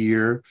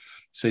appear.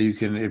 So you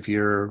can, if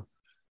you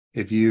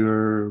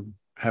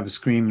have a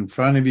screen in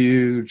front of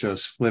you,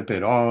 just flip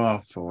it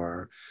off,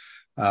 or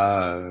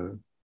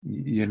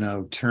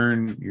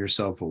turn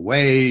yourself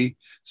away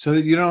so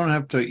that you don't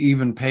have to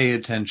even pay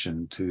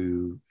attention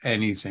to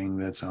anything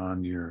that's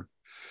on your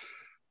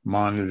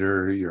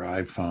monitor, your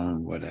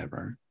iPhone,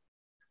 whatever.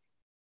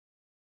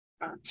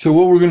 So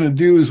what we're going to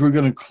do is we're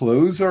going to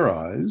close our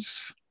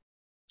eyes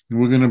and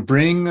we're going to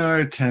bring our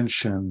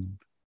attention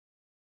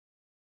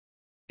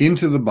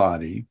into the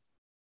body.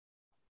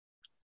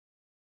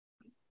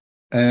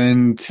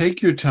 And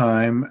take your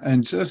time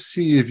and just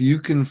see if you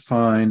can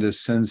find a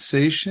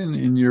sensation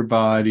in your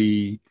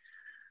body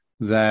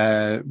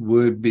that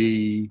would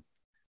be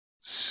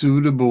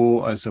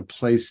suitable as a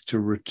place to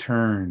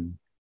return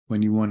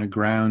when you want to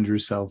ground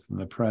yourself in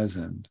the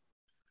present.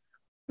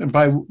 And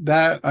by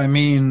that, I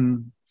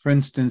mean, for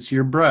instance,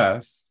 your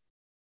breath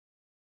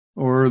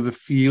or the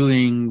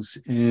feelings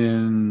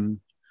in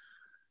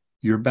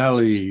your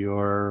belly,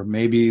 or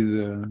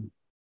maybe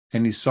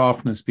any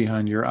softness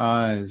behind your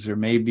eyes, or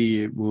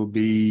maybe it will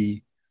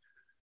be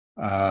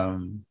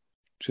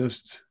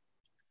just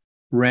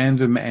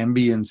random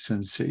ambient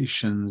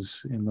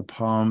sensations in the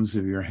palms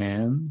of your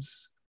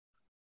hands.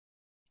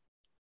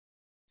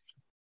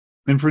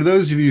 And for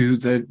those of you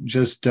that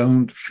just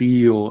don't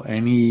feel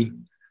any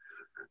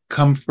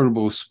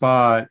comfortable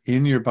spot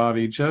in your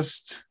body,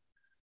 just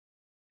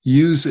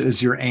use as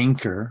your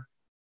anchor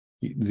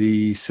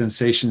the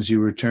sensations you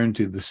return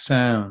to, the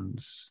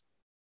sounds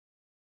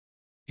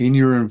in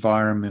your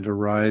environment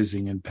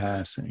arising and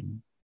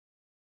passing.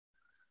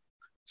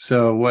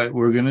 So what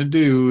we're going to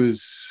do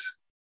is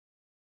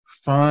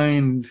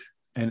find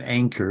an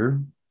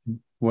anchor,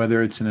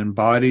 whether it's an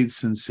embodied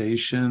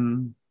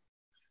sensation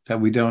that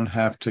we don't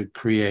have to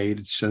create,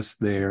 it's just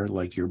there,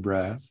 like your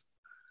breath,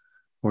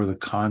 or the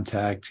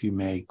contact you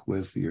make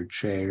with your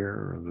chair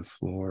or the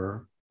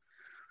floor.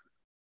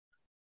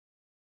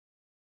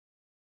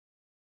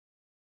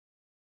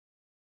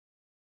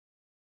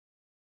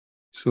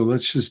 So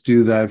let's just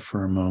do that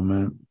for a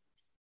moment.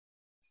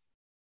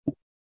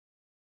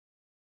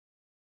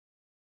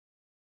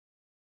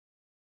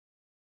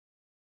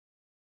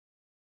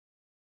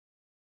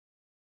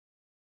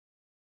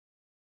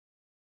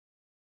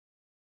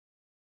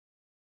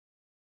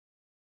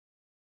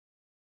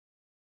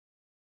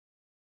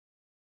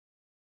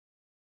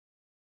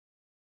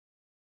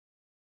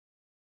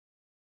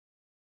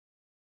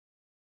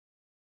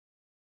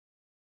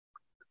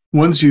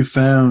 Once you've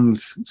found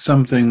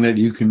something that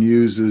you can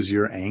use as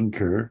your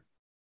anchor,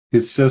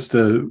 it's just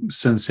a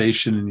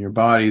sensation in your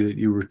body that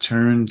you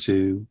return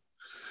to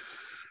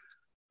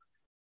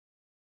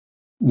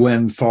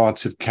when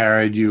thoughts have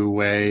carried you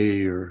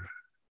away, or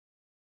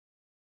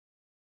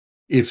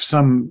if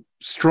some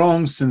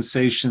strong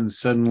sensation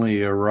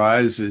suddenly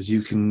arises,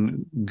 you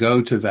can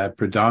go to that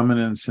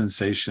predominant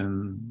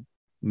sensation,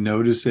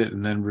 notice it,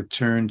 and then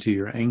return to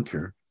your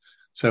anchor.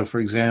 So,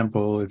 for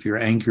example, if your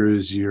anchor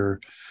is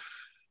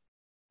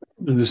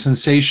the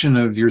sensation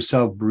of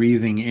yourself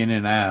breathing in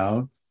and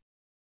out,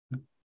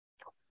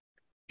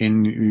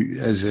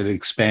 as it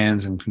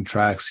expands and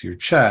contracts your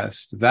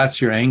chest, that's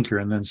your anchor.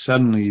 And then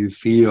suddenly you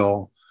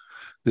feel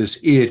this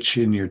itch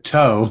in your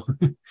toe.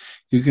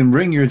 You can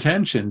bring your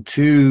attention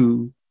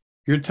to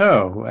your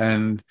toe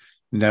and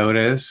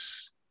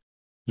notice,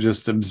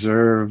 just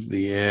observe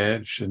the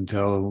itch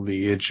until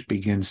the itch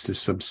begins to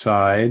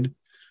subside.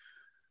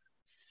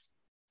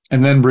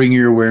 And then bring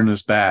your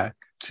awareness back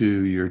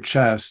to your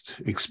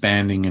chest,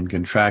 expanding and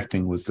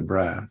contracting with the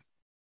breath.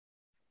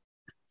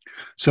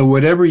 So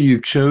whatever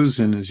you've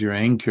chosen as your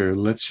anchor,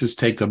 let's just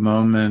take a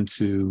moment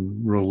to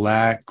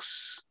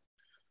relax,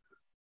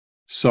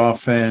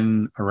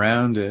 soften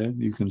around it.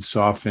 You can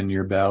soften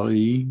your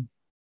belly,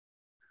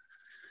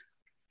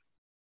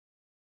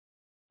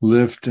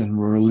 lift and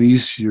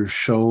release your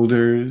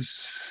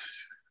shoulders,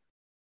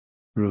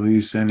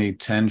 release any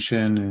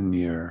tension in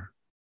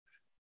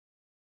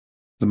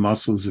the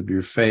muscles of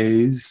your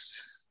face,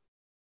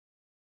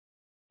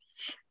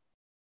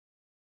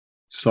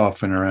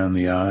 soften around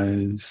the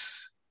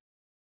eyes.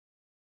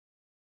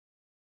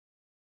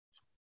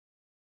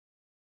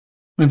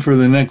 And for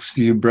the next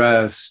few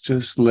breaths,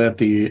 just let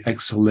the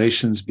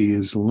exhalations be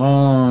as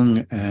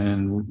long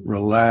and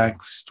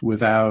relaxed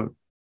without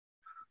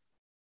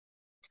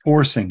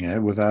forcing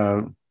it,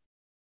 without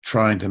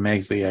trying to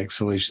make the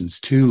exhalations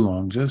too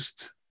long.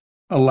 Just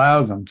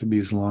allow them to be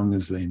as long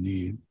as they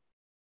need.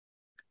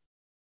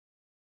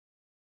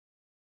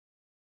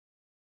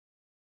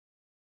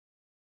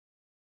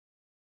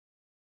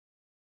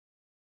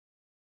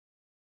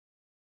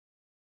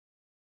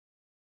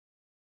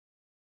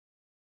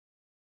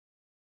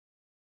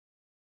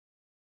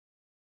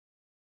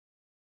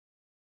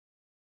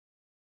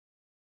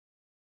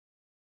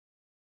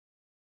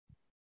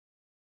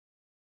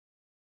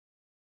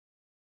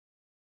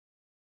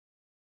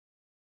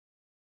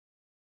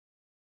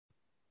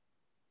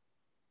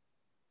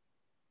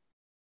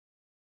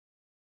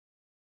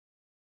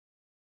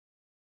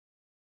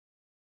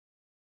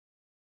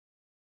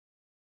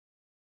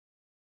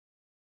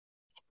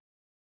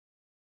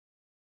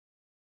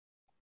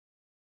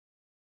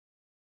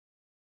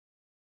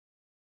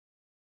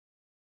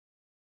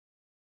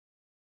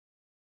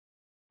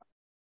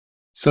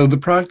 So the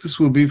practice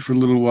will be for a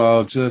little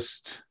while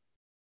just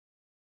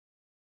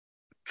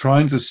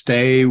trying to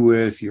stay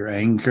with your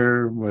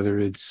anchor, whether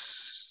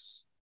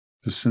it's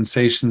the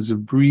sensations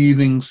of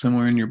breathing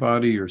somewhere in your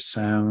body, or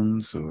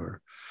sounds,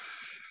 or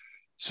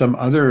some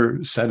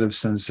other set of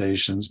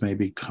sensations,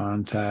 maybe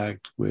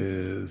contact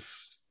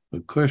with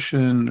the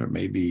cushion, or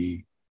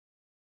maybe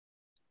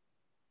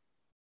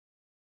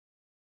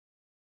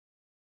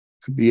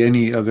could be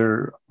any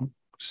other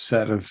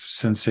set of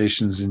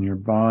sensations in your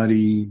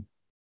body.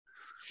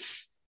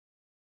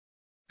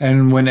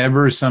 And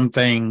whenever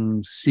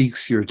something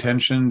seeks your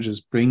attention,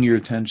 just bring your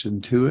attention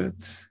to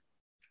it,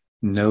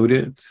 note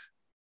it,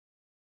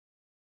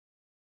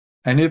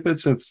 And if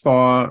it's a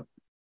thought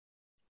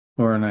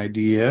or an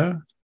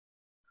idea,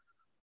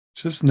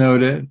 just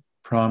note it,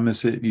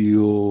 promise it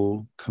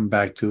you'll come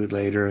back to it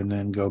later and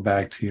then go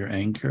back to your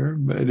anchor.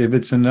 But if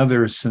it's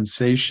another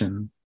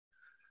sensation,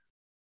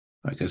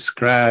 like a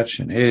scratch,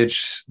 an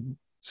itch,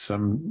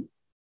 some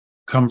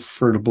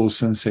comfortable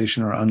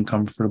sensation or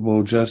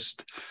uncomfortable,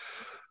 just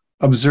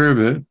observe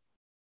it,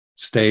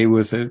 stay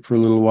with it for a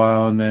little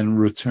while, and then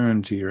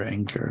return to your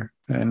anchor.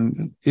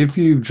 And if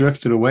you've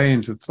drifted away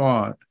into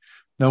thought,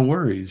 no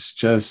worries.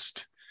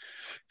 Just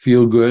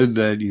feel good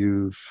that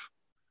you've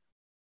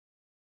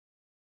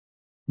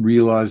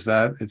realized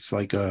that. It's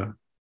like a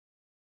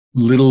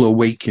little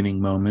awakening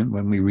moment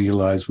when we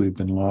realize we've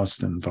been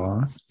lost in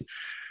thought.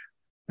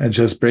 And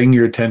just bring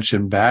your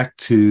attention back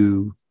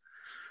to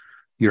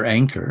your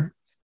anchor.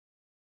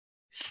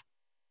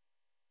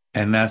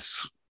 And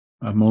that's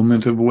a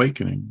moment of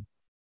awakening.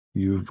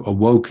 You've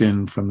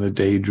awoken from the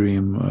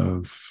daydream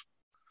of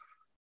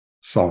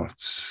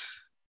thoughts.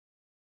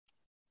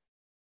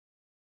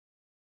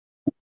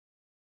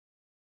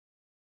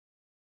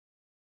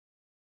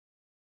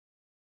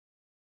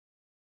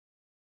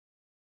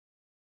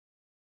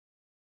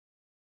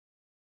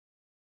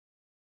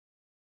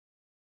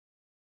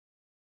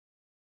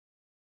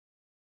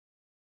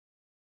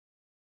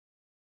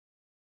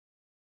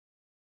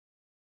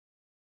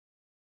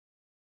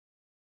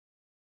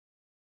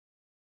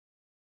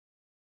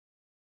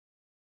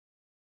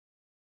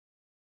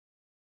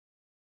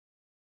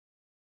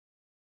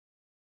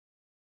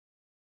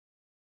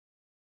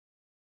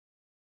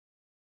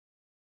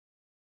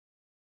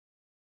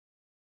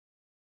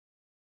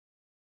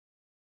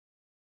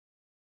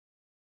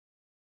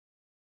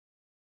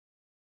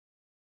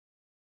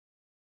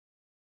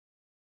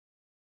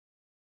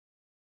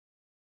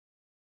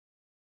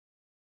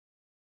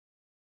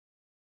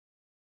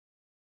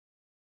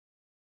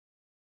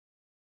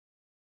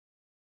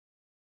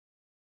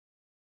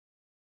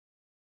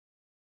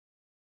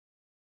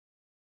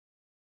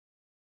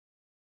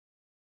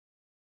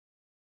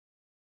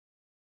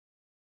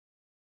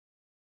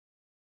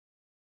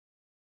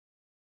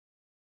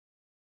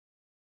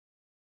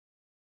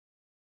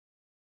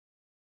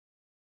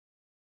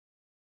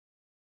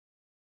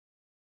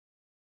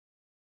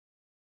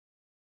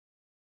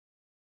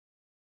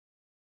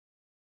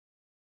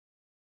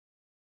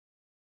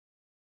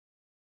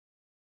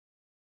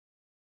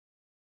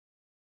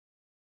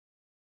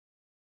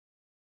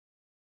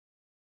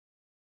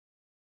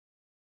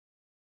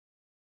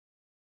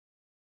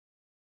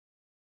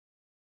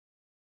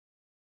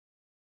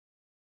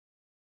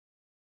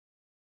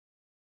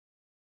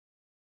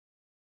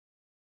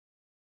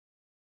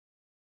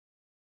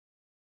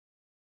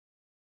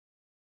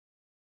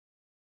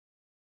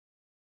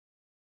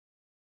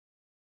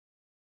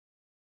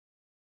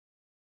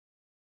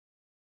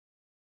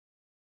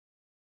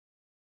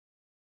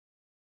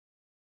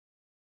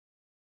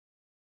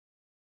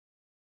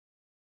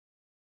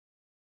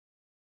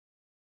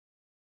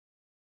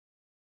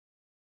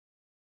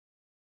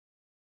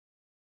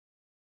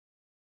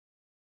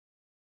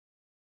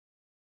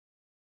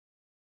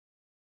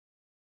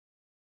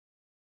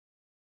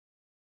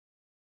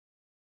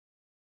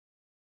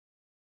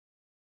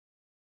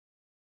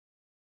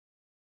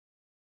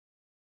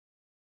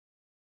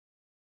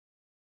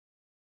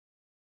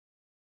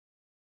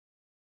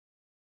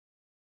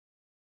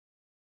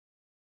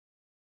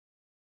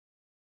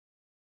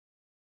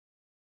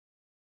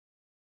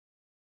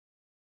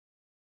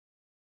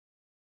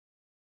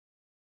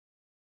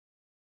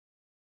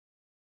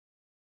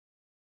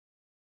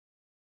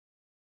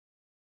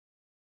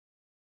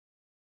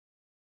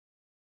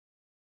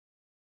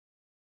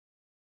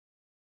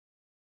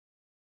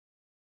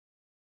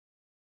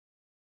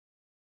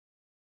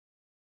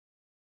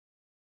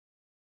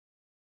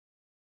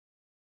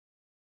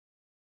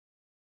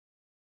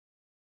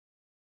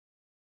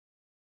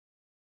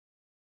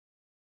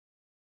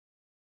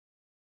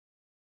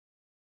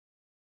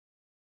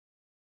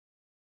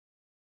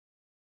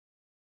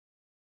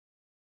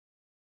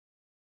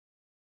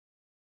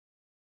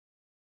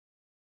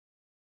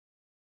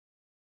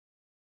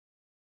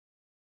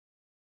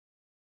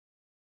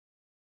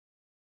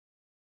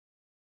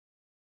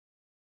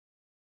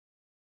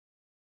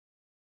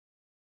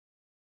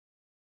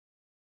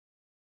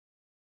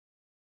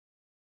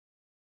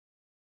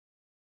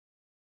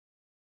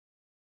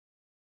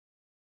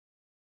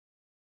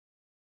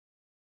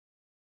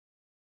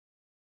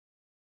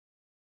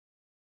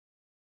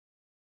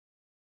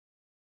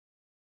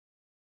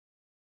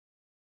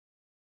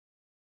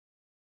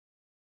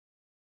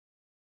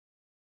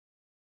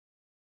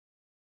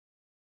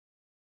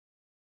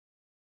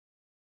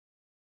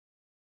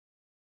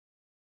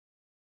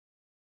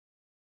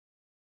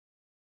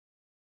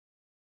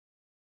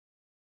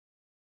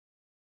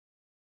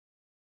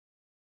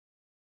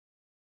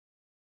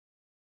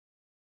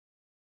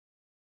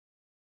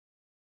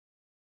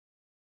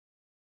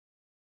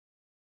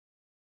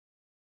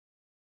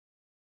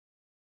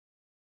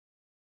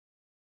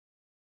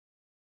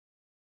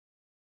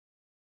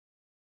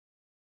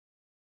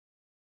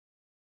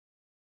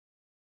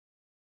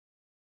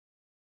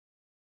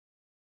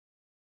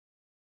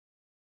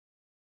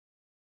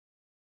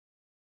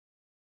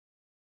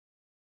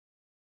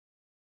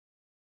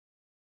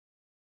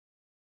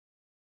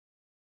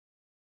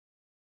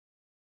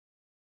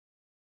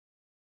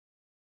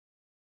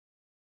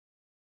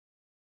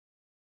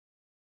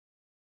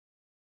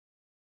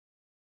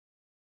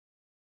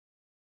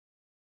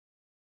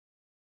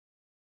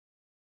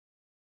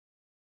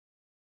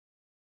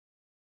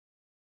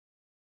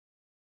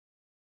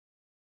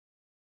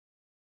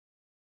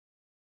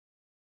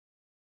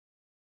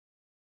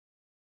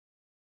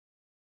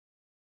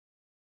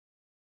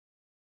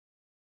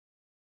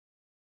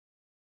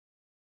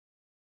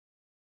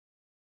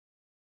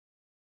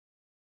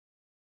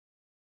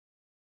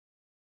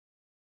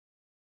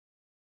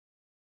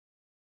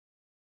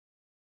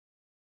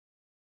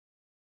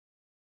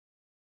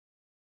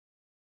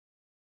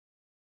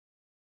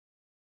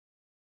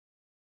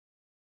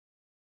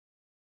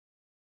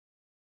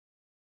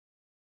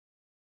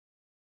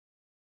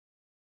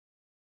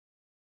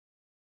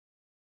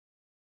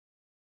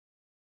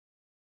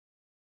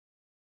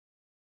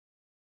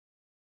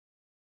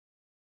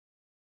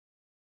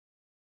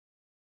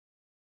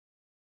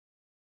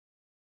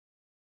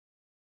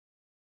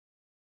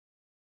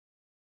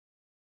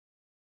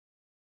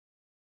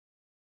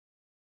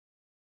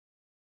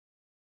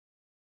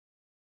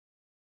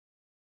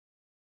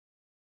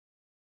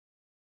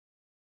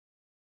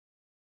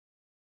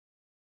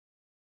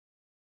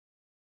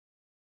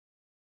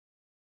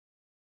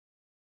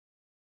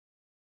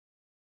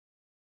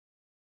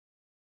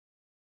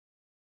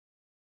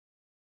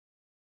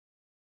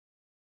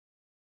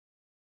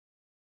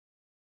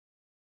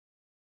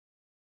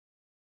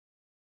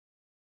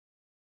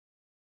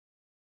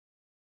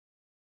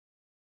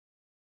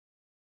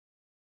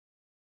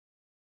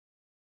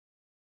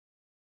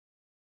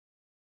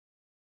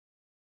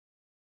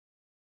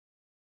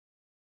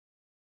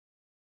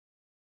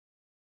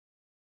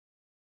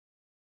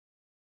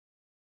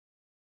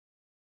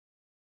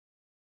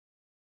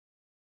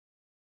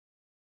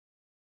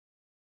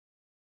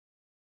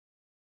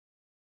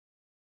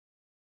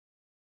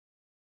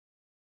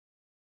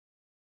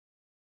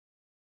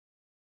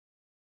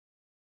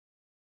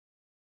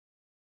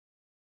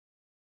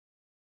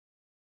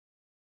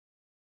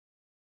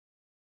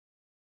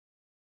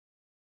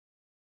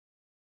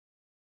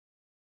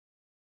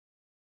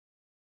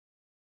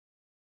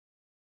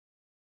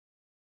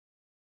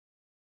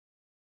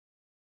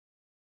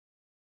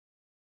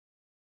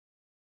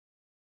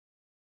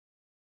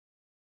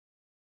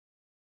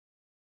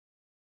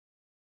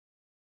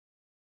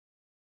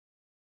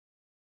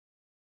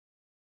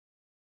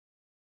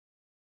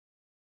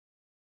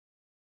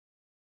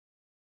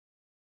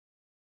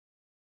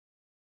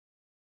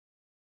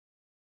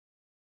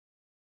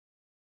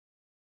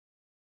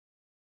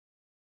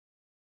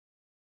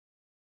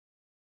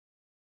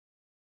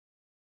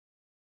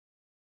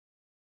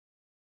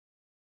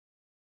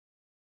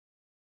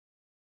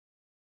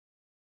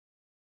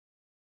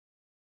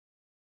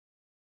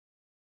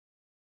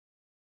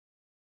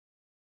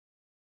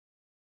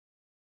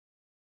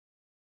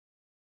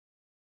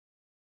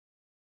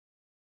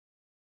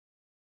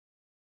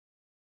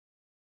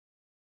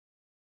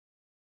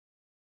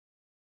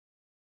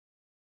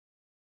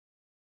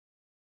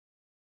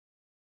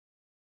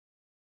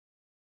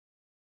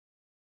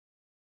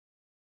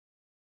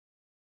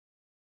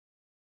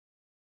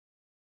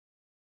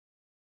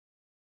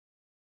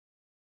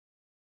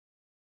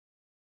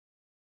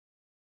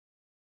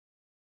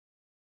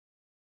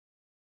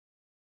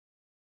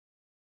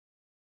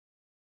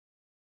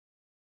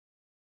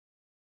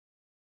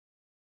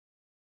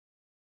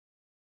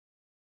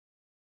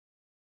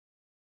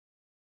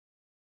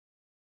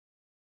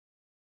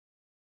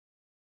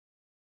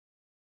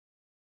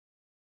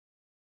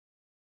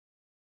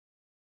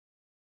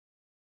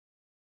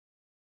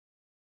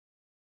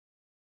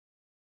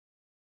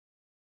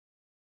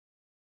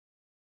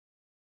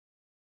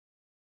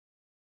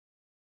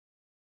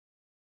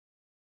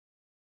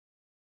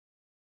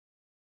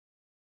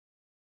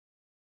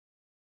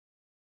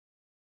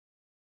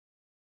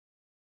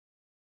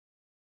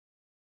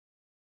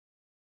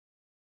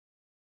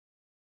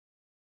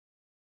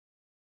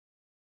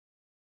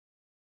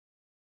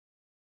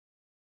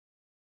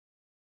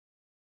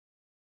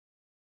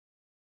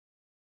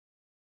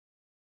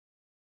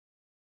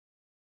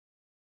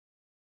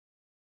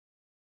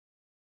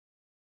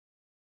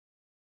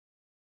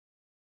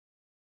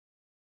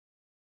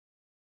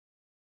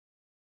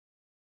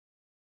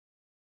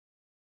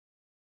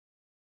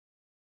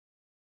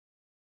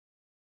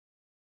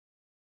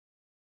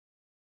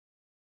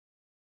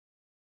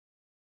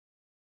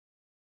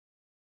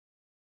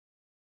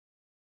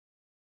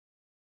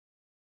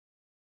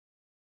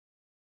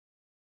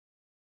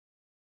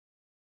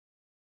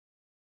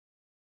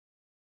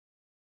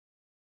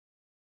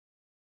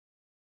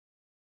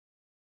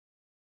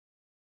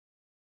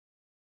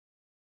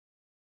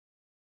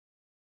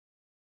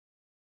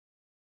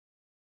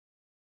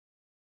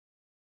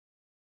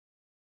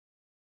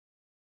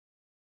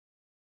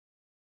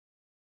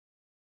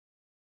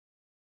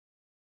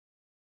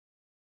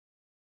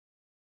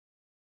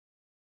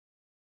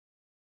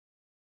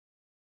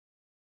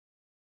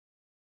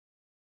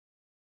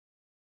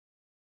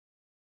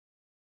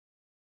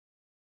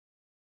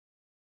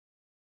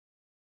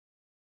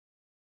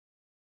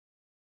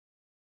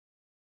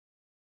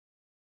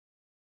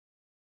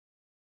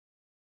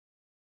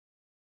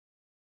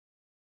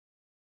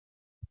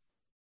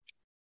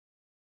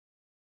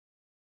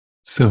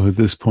 So at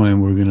this point,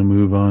 we're going to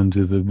move on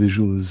to the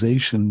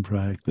visualization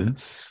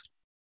practice.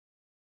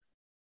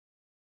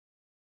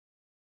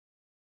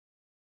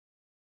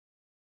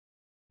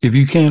 If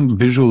you can't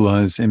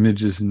visualize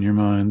images in your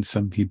mind,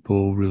 some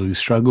people really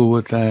struggle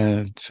with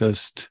that.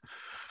 Just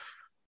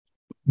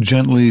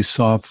gently,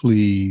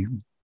 softly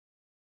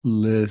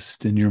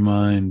list in your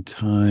mind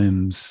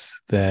times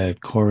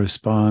that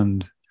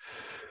correspond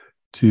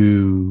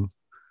to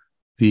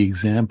the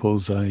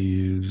examples I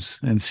use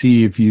and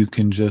see if you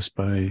can, just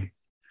by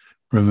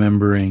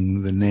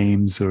remembering the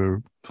names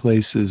or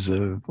places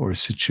or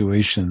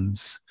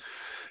situations,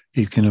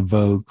 it can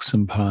evoke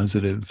some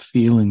positive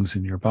feelings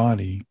in your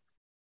body.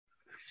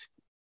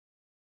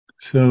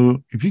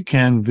 So if you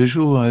can,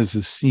 visualize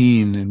a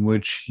scene in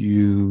which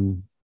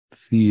you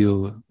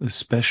feel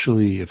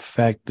especially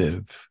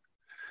effective,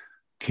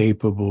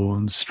 capable,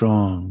 and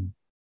strong.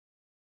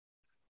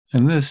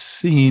 And this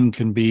scene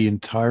can be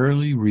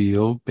entirely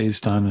real,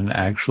 based on an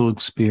actual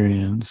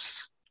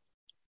experience,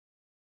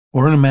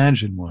 or an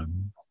imagined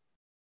one.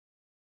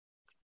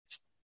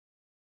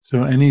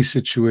 So any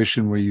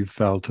situation where you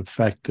felt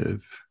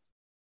effective,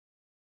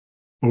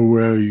 or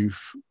where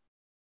you've,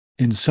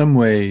 in some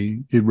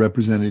way, it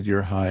represented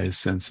your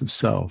highest sense of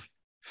self.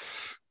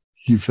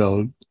 You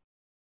felt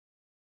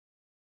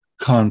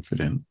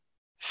confident.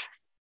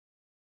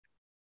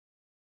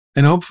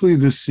 And hopefully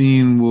this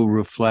scene will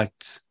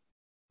reflect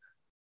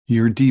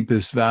your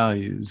deepest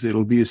values.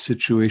 It'll be a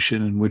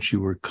situation in which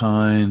you were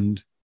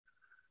kind,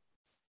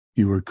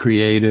 you were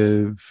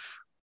creative,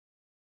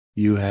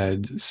 you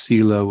had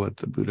sila, what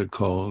the Buddha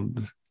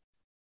called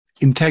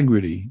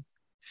integrity,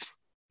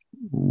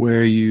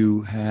 where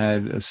you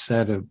had a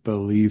set of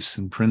beliefs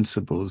and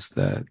principles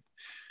that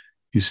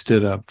you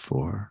stood up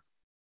for.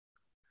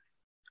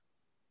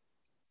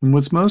 And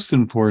what's most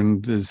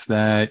important is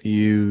that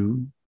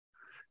you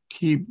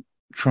keep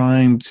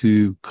trying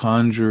to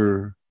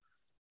conjure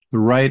the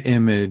right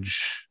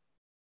image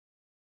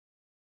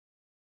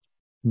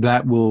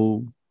that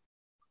will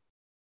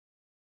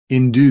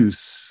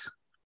induce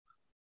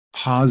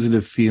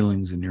positive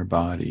feelings in your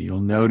body. You'll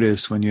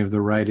notice when you have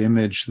the right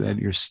image that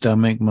your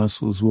stomach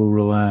muscles will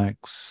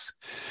relax,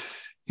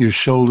 your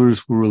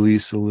shoulders will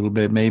release a little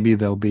bit. Maybe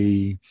there'll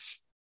be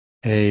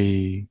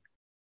a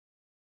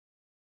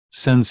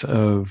sense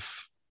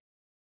of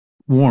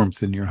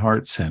warmth in your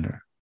heart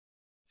center.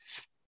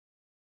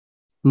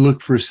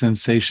 Look for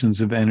sensations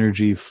of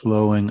energy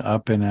flowing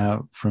up and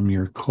out from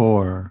your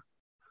core,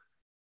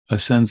 a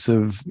sense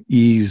of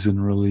ease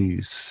and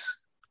release.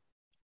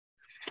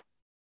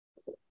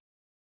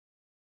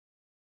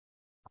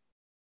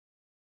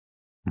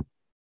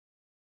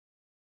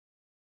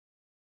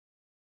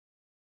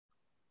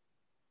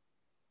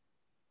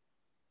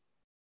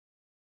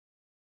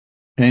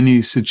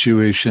 Any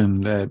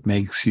situation that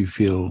makes you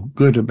feel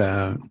good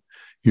about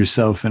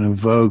yourself and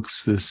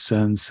evokes this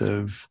sense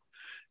of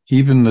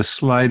even the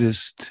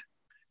slightest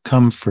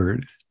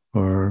comfort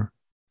or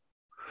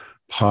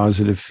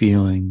positive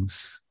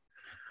feelings,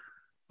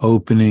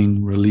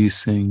 opening,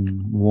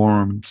 releasing,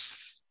 warmth.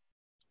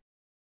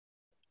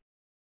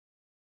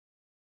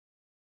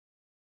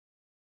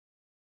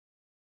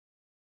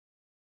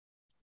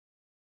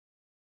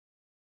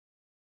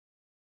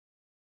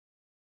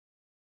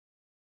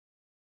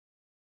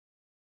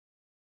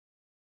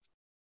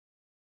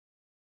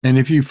 And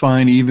if you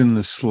find even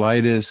the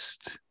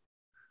slightest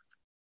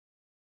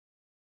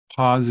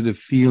positive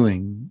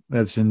feeling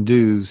that's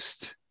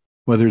induced,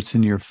 whether it's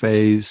in your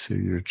face or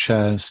your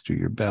chest or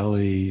your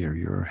belly or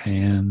your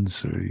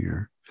hands or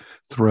your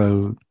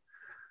throat,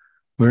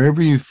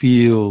 wherever you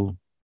feel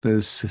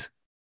this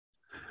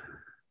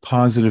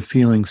positive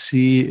feeling,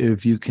 see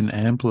if you can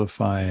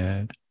amplify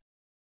it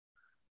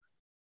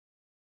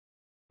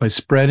by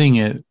spreading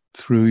it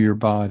through your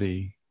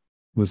body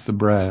with the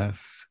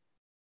breath.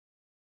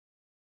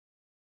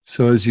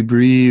 So as you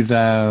breathe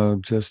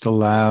out, just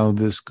allow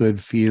this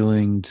good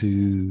feeling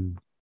to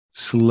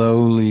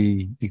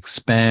slowly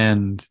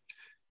expand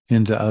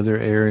into other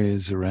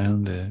areas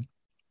around it.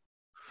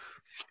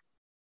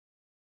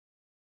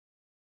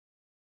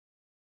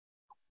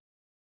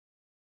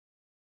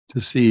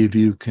 To see if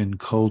you can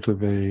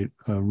cultivate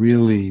a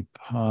really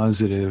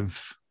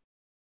positive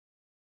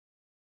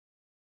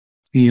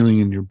feeling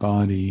in your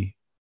body.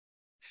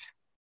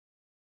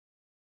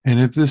 And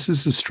if this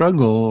is a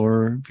struggle,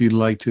 or if you'd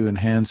like to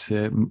enhance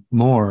it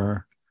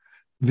more,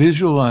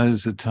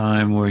 visualize a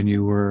time when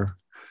you were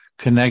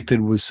connected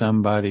with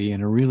somebody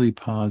in a really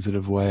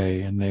positive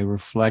way and they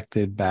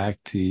reflected back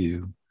to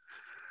you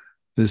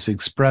this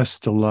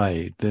expressed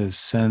delight, this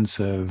sense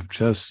of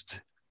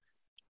just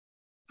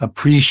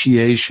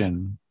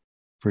appreciation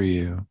for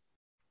you.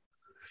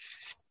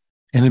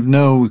 And if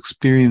no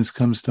experience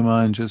comes to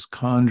mind, just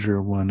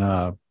conjure one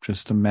up.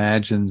 Just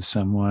imagine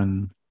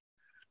someone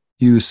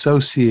you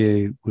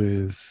associate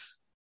with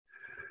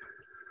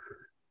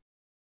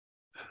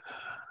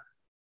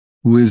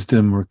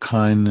wisdom or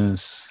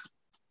kindness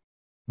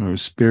or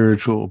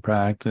spiritual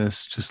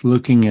practice, just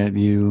looking at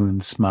you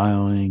and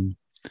smiling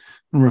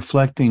and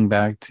reflecting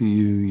back to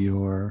you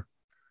your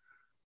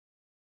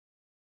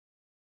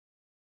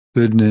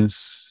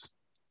goodness,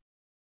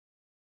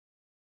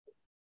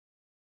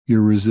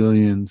 your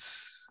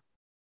resilience.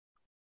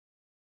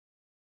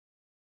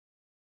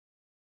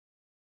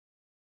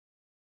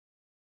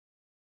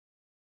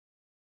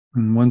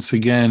 And once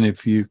again,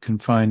 if you can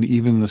find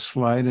even the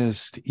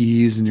slightest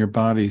ease in your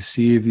body,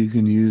 see if you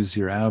can use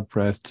your out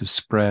breath to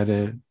spread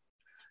it.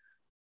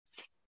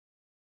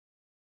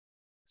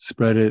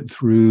 Spread it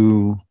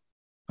through,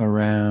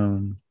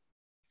 around.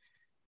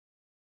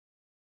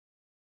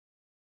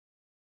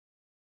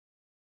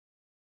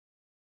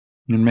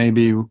 And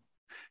maybe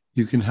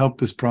you can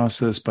help this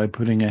process by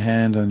putting a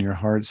hand on your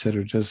heart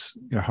center, just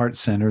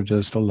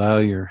allow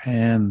your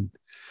hand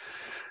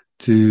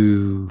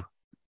to,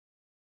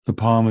 the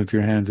palm of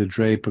your hand to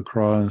drape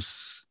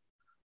across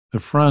the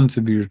front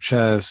of your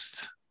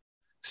chest,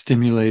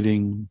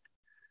 stimulating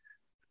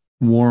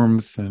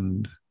warmth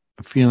and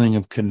a feeling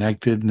of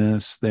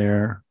connectedness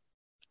there,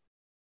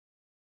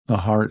 the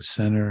heart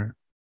center.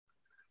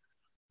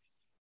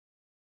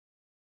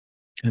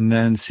 And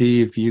then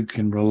see if you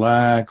can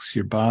relax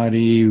your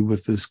body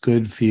with this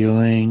good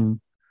feeling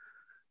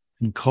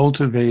and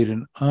cultivate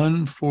an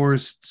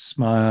unforced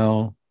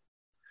smile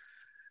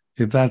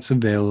if that's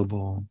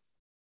available.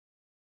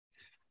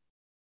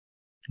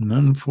 An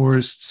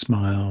unforced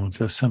smile,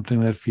 just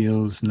something that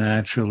feels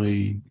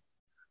naturally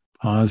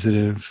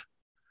positive.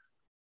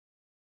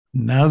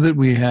 Now that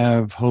we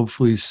have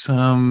hopefully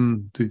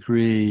some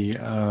degree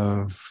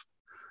of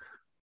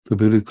the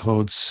Buddha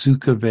called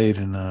Sukha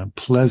Vedana,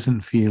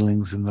 pleasant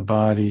feelings in the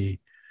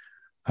body,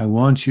 I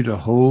want you to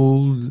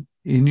hold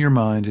in your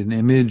mind an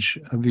image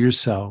of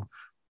yourself,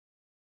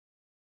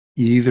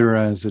 either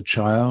as a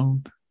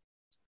child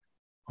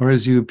or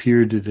as you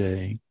appear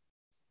today.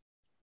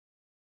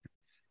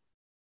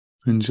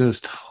 And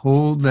just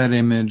hold that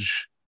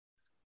image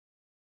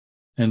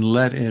and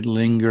let it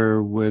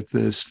linger with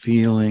this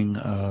feeling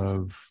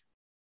of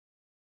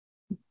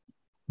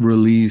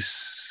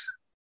release,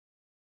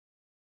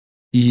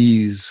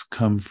 ease,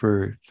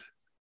 comfort,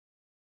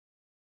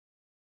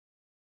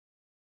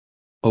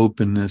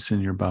 openness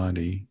in your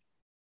body.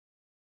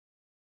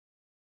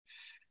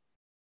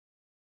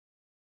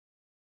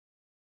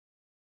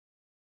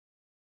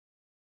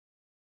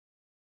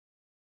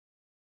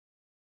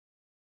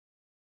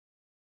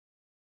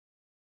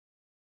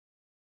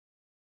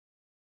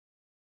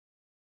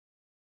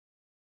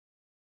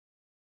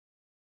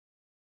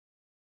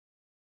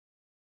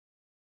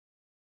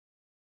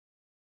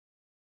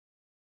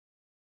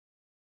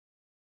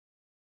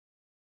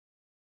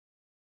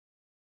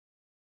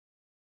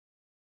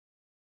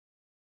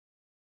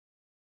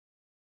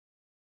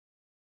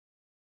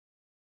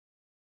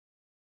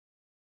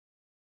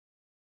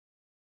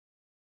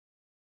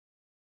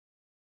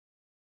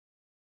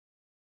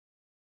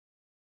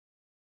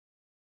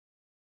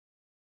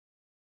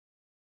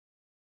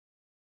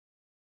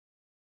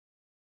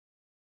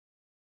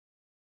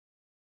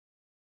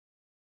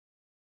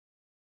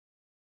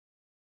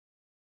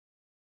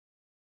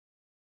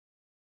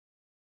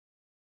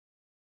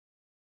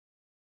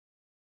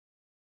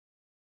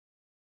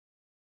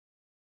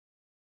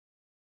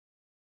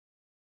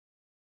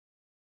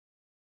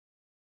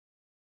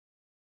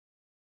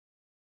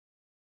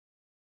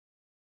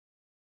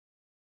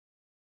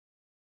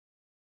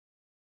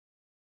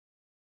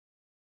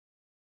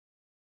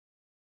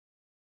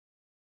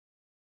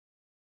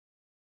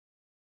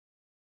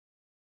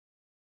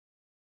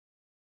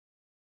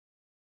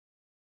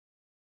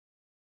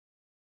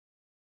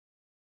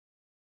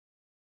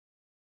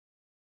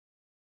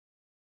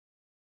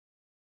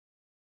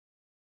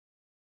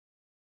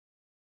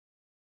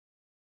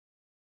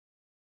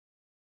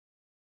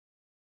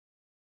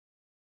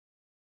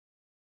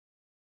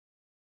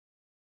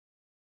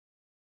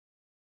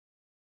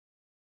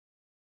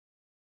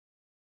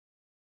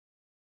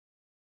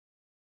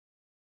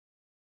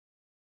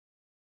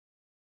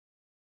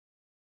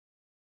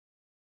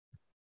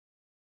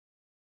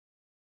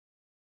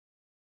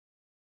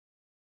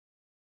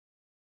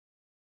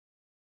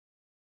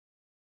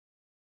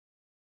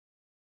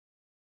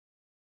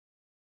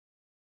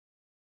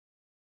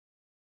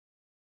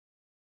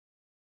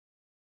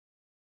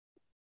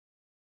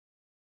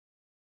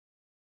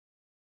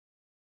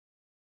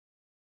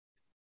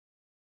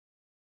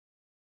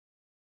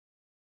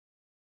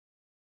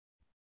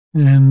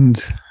 And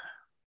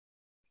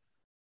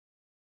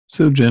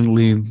so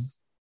gently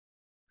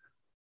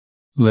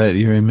let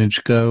your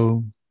image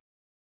go.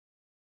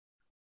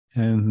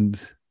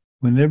 And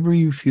whenever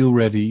you feel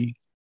ready,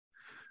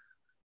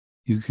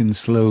 you can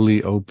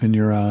slowly open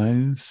your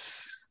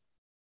eyes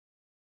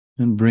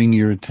and bring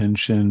your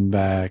attention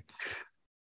back